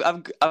 and then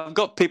I've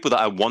got people that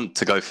I want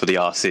to go for the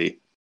RC.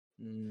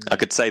 I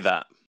could say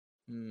that.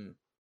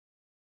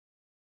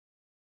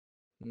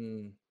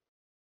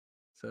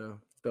 So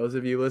those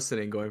of you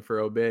listening, going for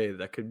Obey,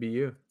 that could be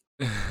you.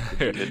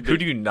 Who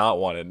do you not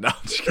want in? No,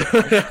 I'm just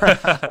kidding.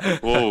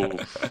 Whoa!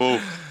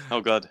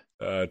 Oh God!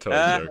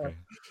 Totally joking.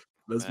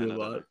 Must be a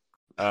lot.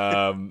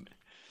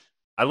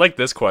 I like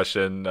this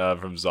question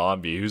from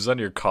Zombie. Who's on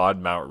your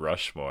COD Mount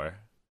Rushmore?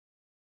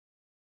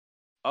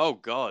 Oh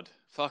God,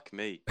 fuck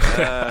me.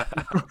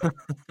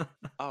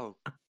 Oh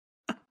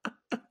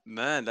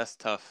man, that's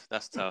tough.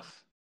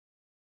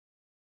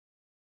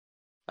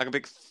 I can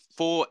pick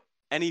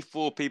any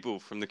four people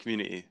from the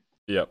community.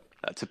 Yep.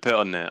 To put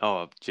on there.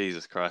 Oh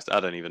Jesus Christ, I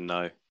don't even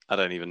know.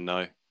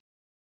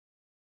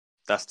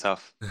 That's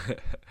tough.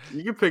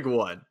 You can pick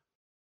one.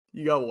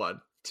 You got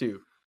one,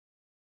 two.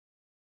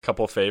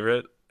 Couple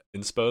favorite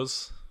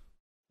inspos?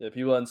 Yeah,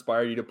 people that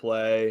inspired you to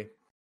play.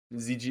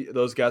 ZG,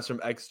 those guys from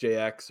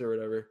XJX or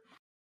whatever.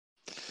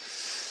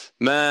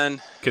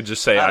 Man, could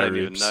just say I don't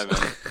even know,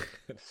 man.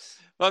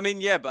 Well, I mean,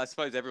 yeah, but I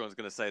suppose everyone's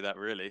going to say that,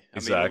 really.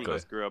 Exactly. I mean, all of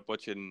us grew up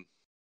watching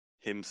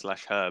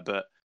him/her,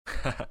 but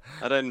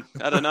I don't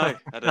know.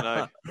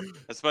 I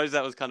suppose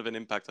that was kind of an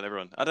impact on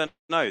everyone. I don't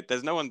know.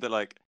 There's no one that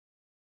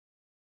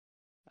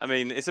I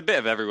mean, it's a bit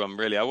of everyone,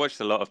 really. I watched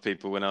a lot of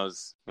people when I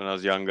was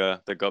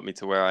younger that got me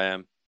to where I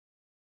am.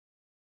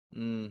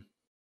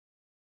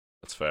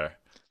 That's fair.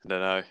 I don't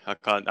know.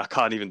 I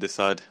can't even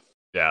decide.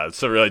 Yeah,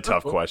 it's a really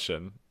tough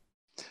question.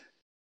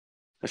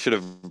 I should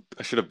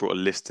have brought a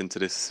list into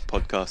this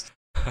podcast.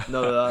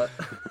 No,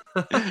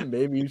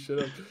 maybe you should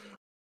have.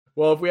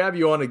 Well, if we have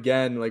you on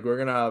again, like, we're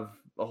gonna have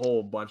a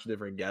whole bunch of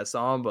different guests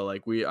on, but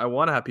like I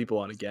want to have people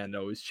on again to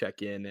always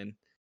check in and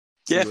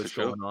see what's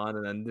going on,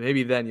 and then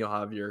maybe then you'll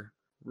have your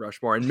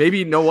Rushmore, and maybe,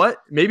 you know what?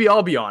 Maybe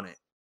I'll be on it.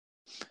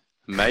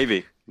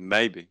 Maybe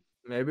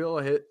I'll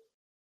hit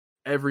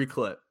every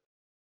clip.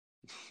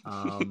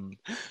 Let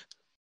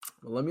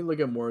me look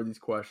at more of these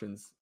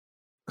questions.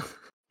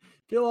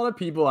 Get a lot of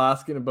people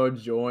asking about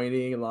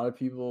joining. A lot of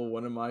people,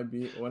 when am I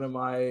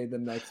the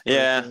next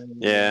person?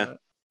 Yeah.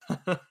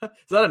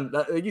 So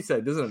like you said,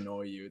 it doesn't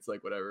annoy you. It's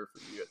like whatever for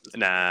you at this point.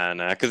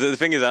 Nah. Because the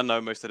thing is, I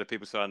know most of the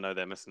people, so I know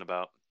they're messing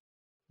about.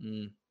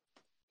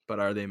 But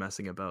are they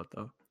messing about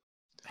though?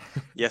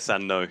 Yes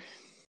and no.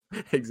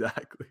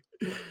 Exactly.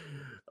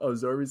 Oh,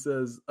 Zorby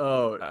says,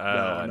 "Oh,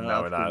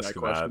 no, we're not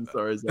asking that question.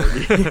 Sorry,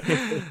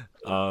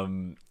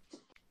 Zorby."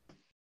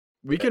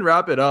 We can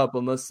wrap it up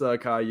unless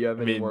Kai, you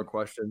have any more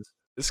questions.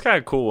 This is kind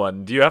of a cool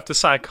one. Do you have to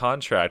sign a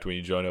contract when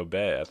you join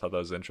Obey? I thought that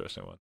was an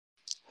interesting one.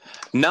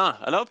 Nah,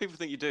 a lot of people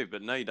think you do,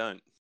 but no, you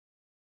don't.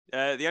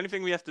 The only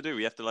thing we have to do,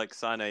 we have to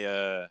sign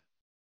a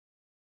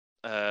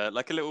a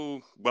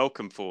little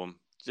welcome form,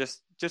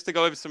 just to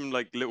go over some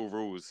little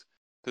rules.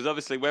 Because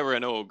obviously, where we're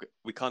an org,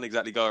 we can't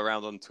exactly go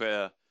around on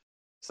Twitter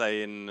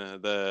saying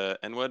the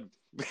N-word.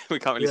 We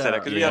can't really say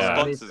that because we have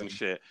sponsors and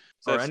shit.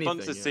 So if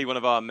sponsors see one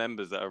of our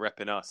members that are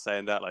repping us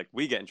saying that,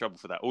 we get in trouble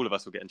for that. All of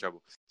us will get in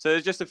trouble. So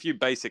there's just a few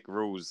basic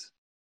rules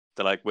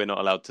that we're not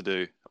allowed to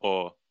do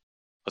or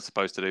are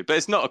supposed to do. But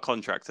it's not a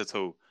contract at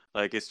all.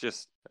 It's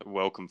just a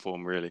welcome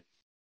form, really.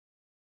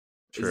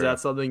 Is that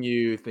something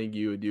you think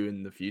you would do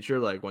in the future?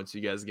 Like once you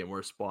guys get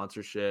more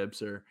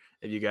sponsorships, or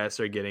if you guys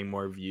start getting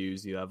more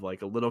views, you have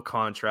like a little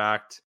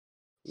contract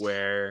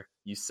where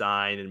you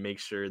sign and make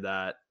sure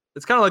that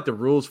it's kind of like the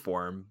rules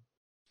form,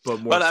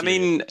 but more. But I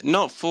mean,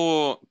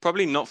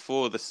 probably not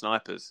for the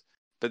snipers,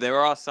 but there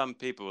are some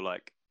people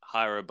like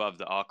higher above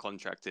that are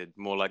contracted,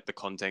 more like the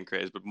content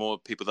creators, but more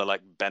people that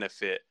like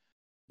benefit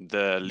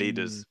the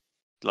leaders.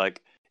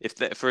 Like if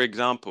they, for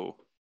example,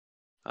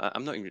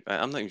 I'm not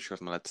even sure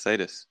if I'm allowed to say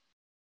this.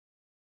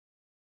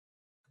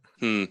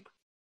 I'm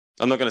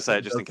not going to say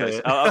it just in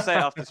case. I'll say it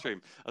after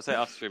stream. I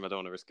don't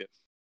want to risk it.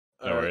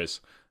 No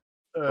worries.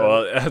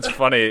 Well, it's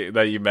funny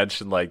that you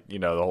mentioned like, the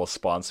whole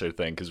sponsor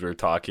thing, because we were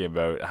talking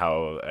about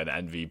how an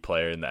NV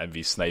player in the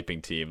NV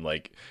sniping team,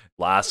 like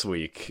last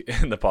week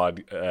in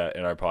the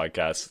in our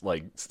podcast,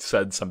 like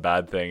said some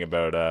bad thing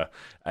about an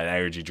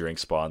energy drink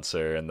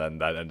sponsor, and then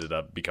that ended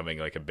up becoming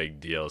like a big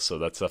deal. So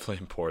that's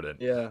definitely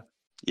important. Yeah,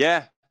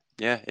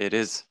 it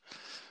is.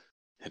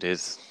 It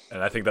is.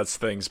 And I think that's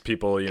things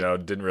people,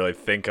 didn't really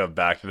think of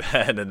back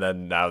then, and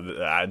then now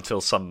until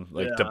some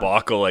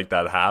debacle like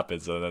that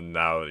happens, and then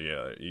now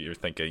you're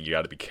thinking you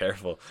got to be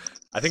careful.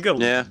 I think I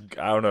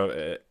don't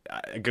know,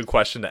 a good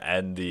question to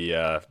end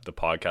the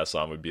podcast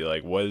on would be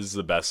like, what is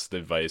the best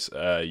advice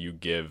you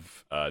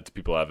give to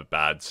people who have a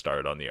bad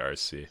start on the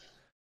RC?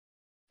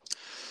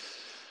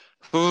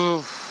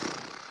 Ooh.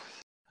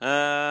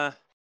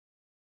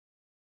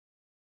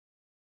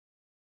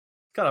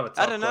 Kind of a tough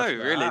I don't know,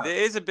 really. It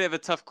is a bit of a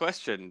tough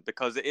question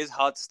because it is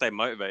hard to stay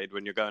motivated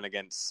when you're going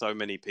against so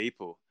many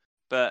people.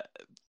 But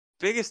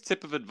biggest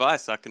tip of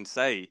advice I can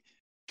say,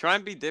 try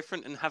and be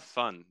different and have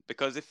fun.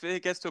 Because if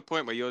it gets to a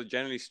point where you're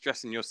generally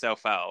stressing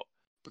yourself out,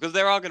 because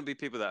there are going to be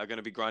people that are going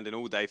to be grinding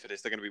all day for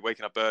this, they're going to be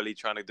waking up early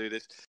trying to do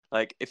this.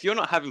 Like, if you're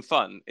not having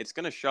fun, it's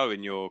going to show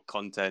in your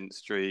content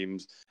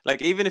streams.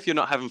 Like, even if you're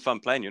not having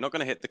fun playing, you're not going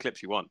to hit the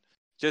clips you want.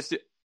 Just,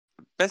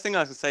 best thing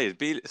I can say is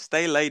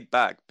stay laid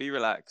back, be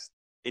relaxed.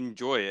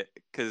 Enjoy it,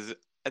 because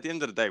at the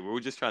end of the day, we're all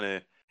just trying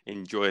to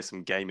enjoy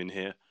some gaming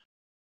here.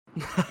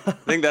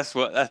 I'm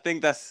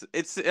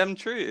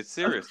true. It's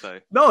serious though.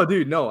 No,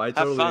 dude, no, I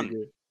totally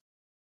agree.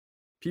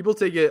 People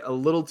take it a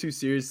little too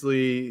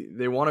seriously.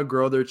 They want to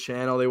grow their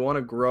channel. They want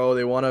to grow.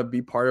 They want to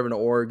be part of an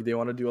org. They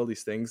want to do all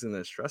these things, and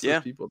it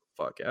stresses people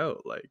the fuck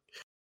out. Like,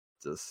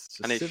 just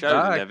and it shows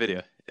back. in their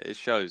video. It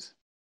shows.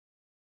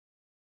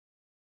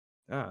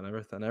 Yeah, I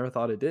never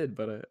thought it did,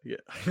 but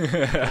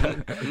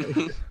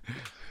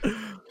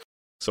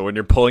So when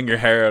you're pulling your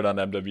hair out on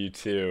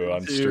MW2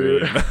 on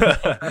stream,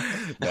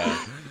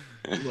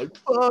 I'm like,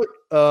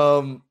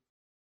 fuck.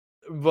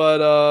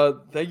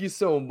 But thank you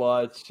so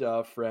much,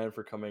 Frann,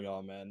 for coming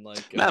on, man.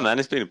 Like, man,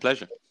 it's been a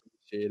pleasure.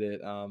 Appreciate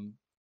it.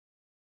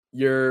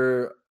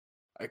 You're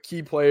a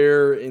key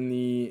player in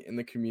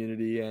the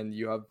community, and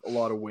you have a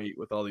lot of weight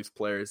with all these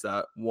players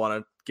that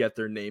want to get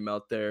their name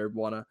out there,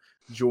 want to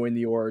join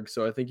the org.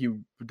 So I think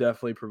you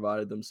definitely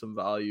provided them some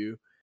value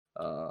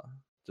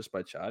just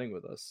by chatting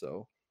with us.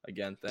 So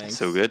again, thanks.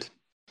 So good.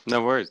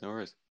 No worries.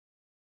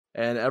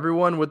 And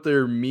everyone with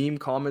their meme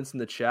comments in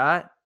the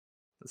chat.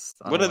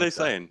 What are they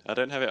saying? I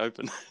don't have it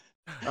open.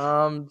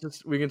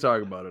 Just we can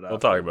talk about it after. We'll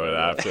talk about it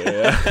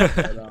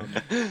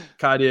after. Yeah.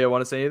 Kai, do you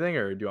want to say anything,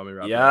 or do you want me to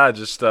wrap it up? up?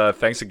 Just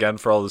thanks again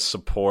for all the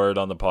support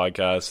on the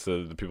podcast,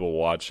 the people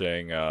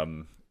watching.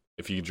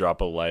 If you could drop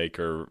a like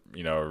or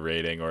a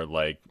rating or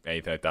like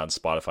anything like that on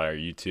Spotify or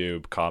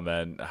YouTube,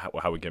 comment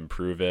how we can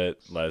improve it.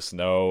 Let us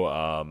know.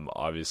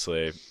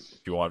 Obviously,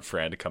 if you want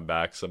Frann to come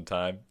back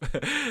sometime,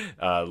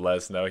 let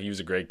us know. He was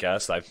a great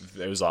guest.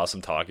 It was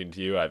awesome talking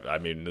to you. I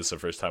mean, this is the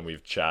first time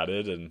we've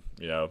chatted, and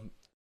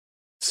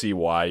see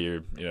why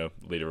you're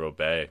leader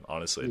Obey.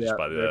 Honestly, just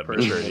by the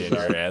maturity in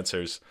your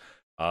answers.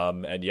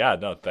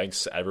 And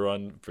thanks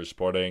everyone for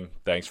supporting.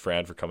 Thanks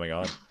Frann for coming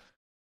on.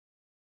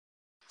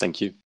 Thank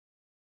you.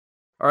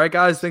 All right,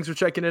 guys, thanks for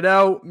checking it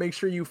out. Make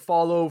sure you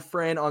follow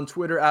Frann on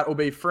Twitter at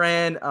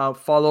ObeyFran.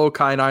 Follow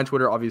Kai and I on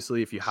Twitter.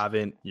 Obviously, if you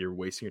haven't, you're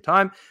wasting your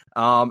time.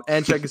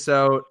 And check us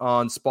out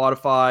on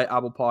Spotify,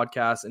 Apple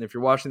Podcasts. And if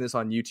you're watching this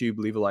on YouTube,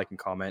 leave a like and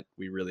comment.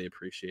 We really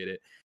appreciate it.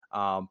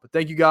 But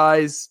thank you,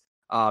 guys.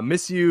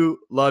 Miss you,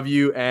 love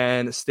you,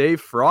 and stay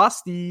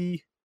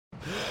frosty.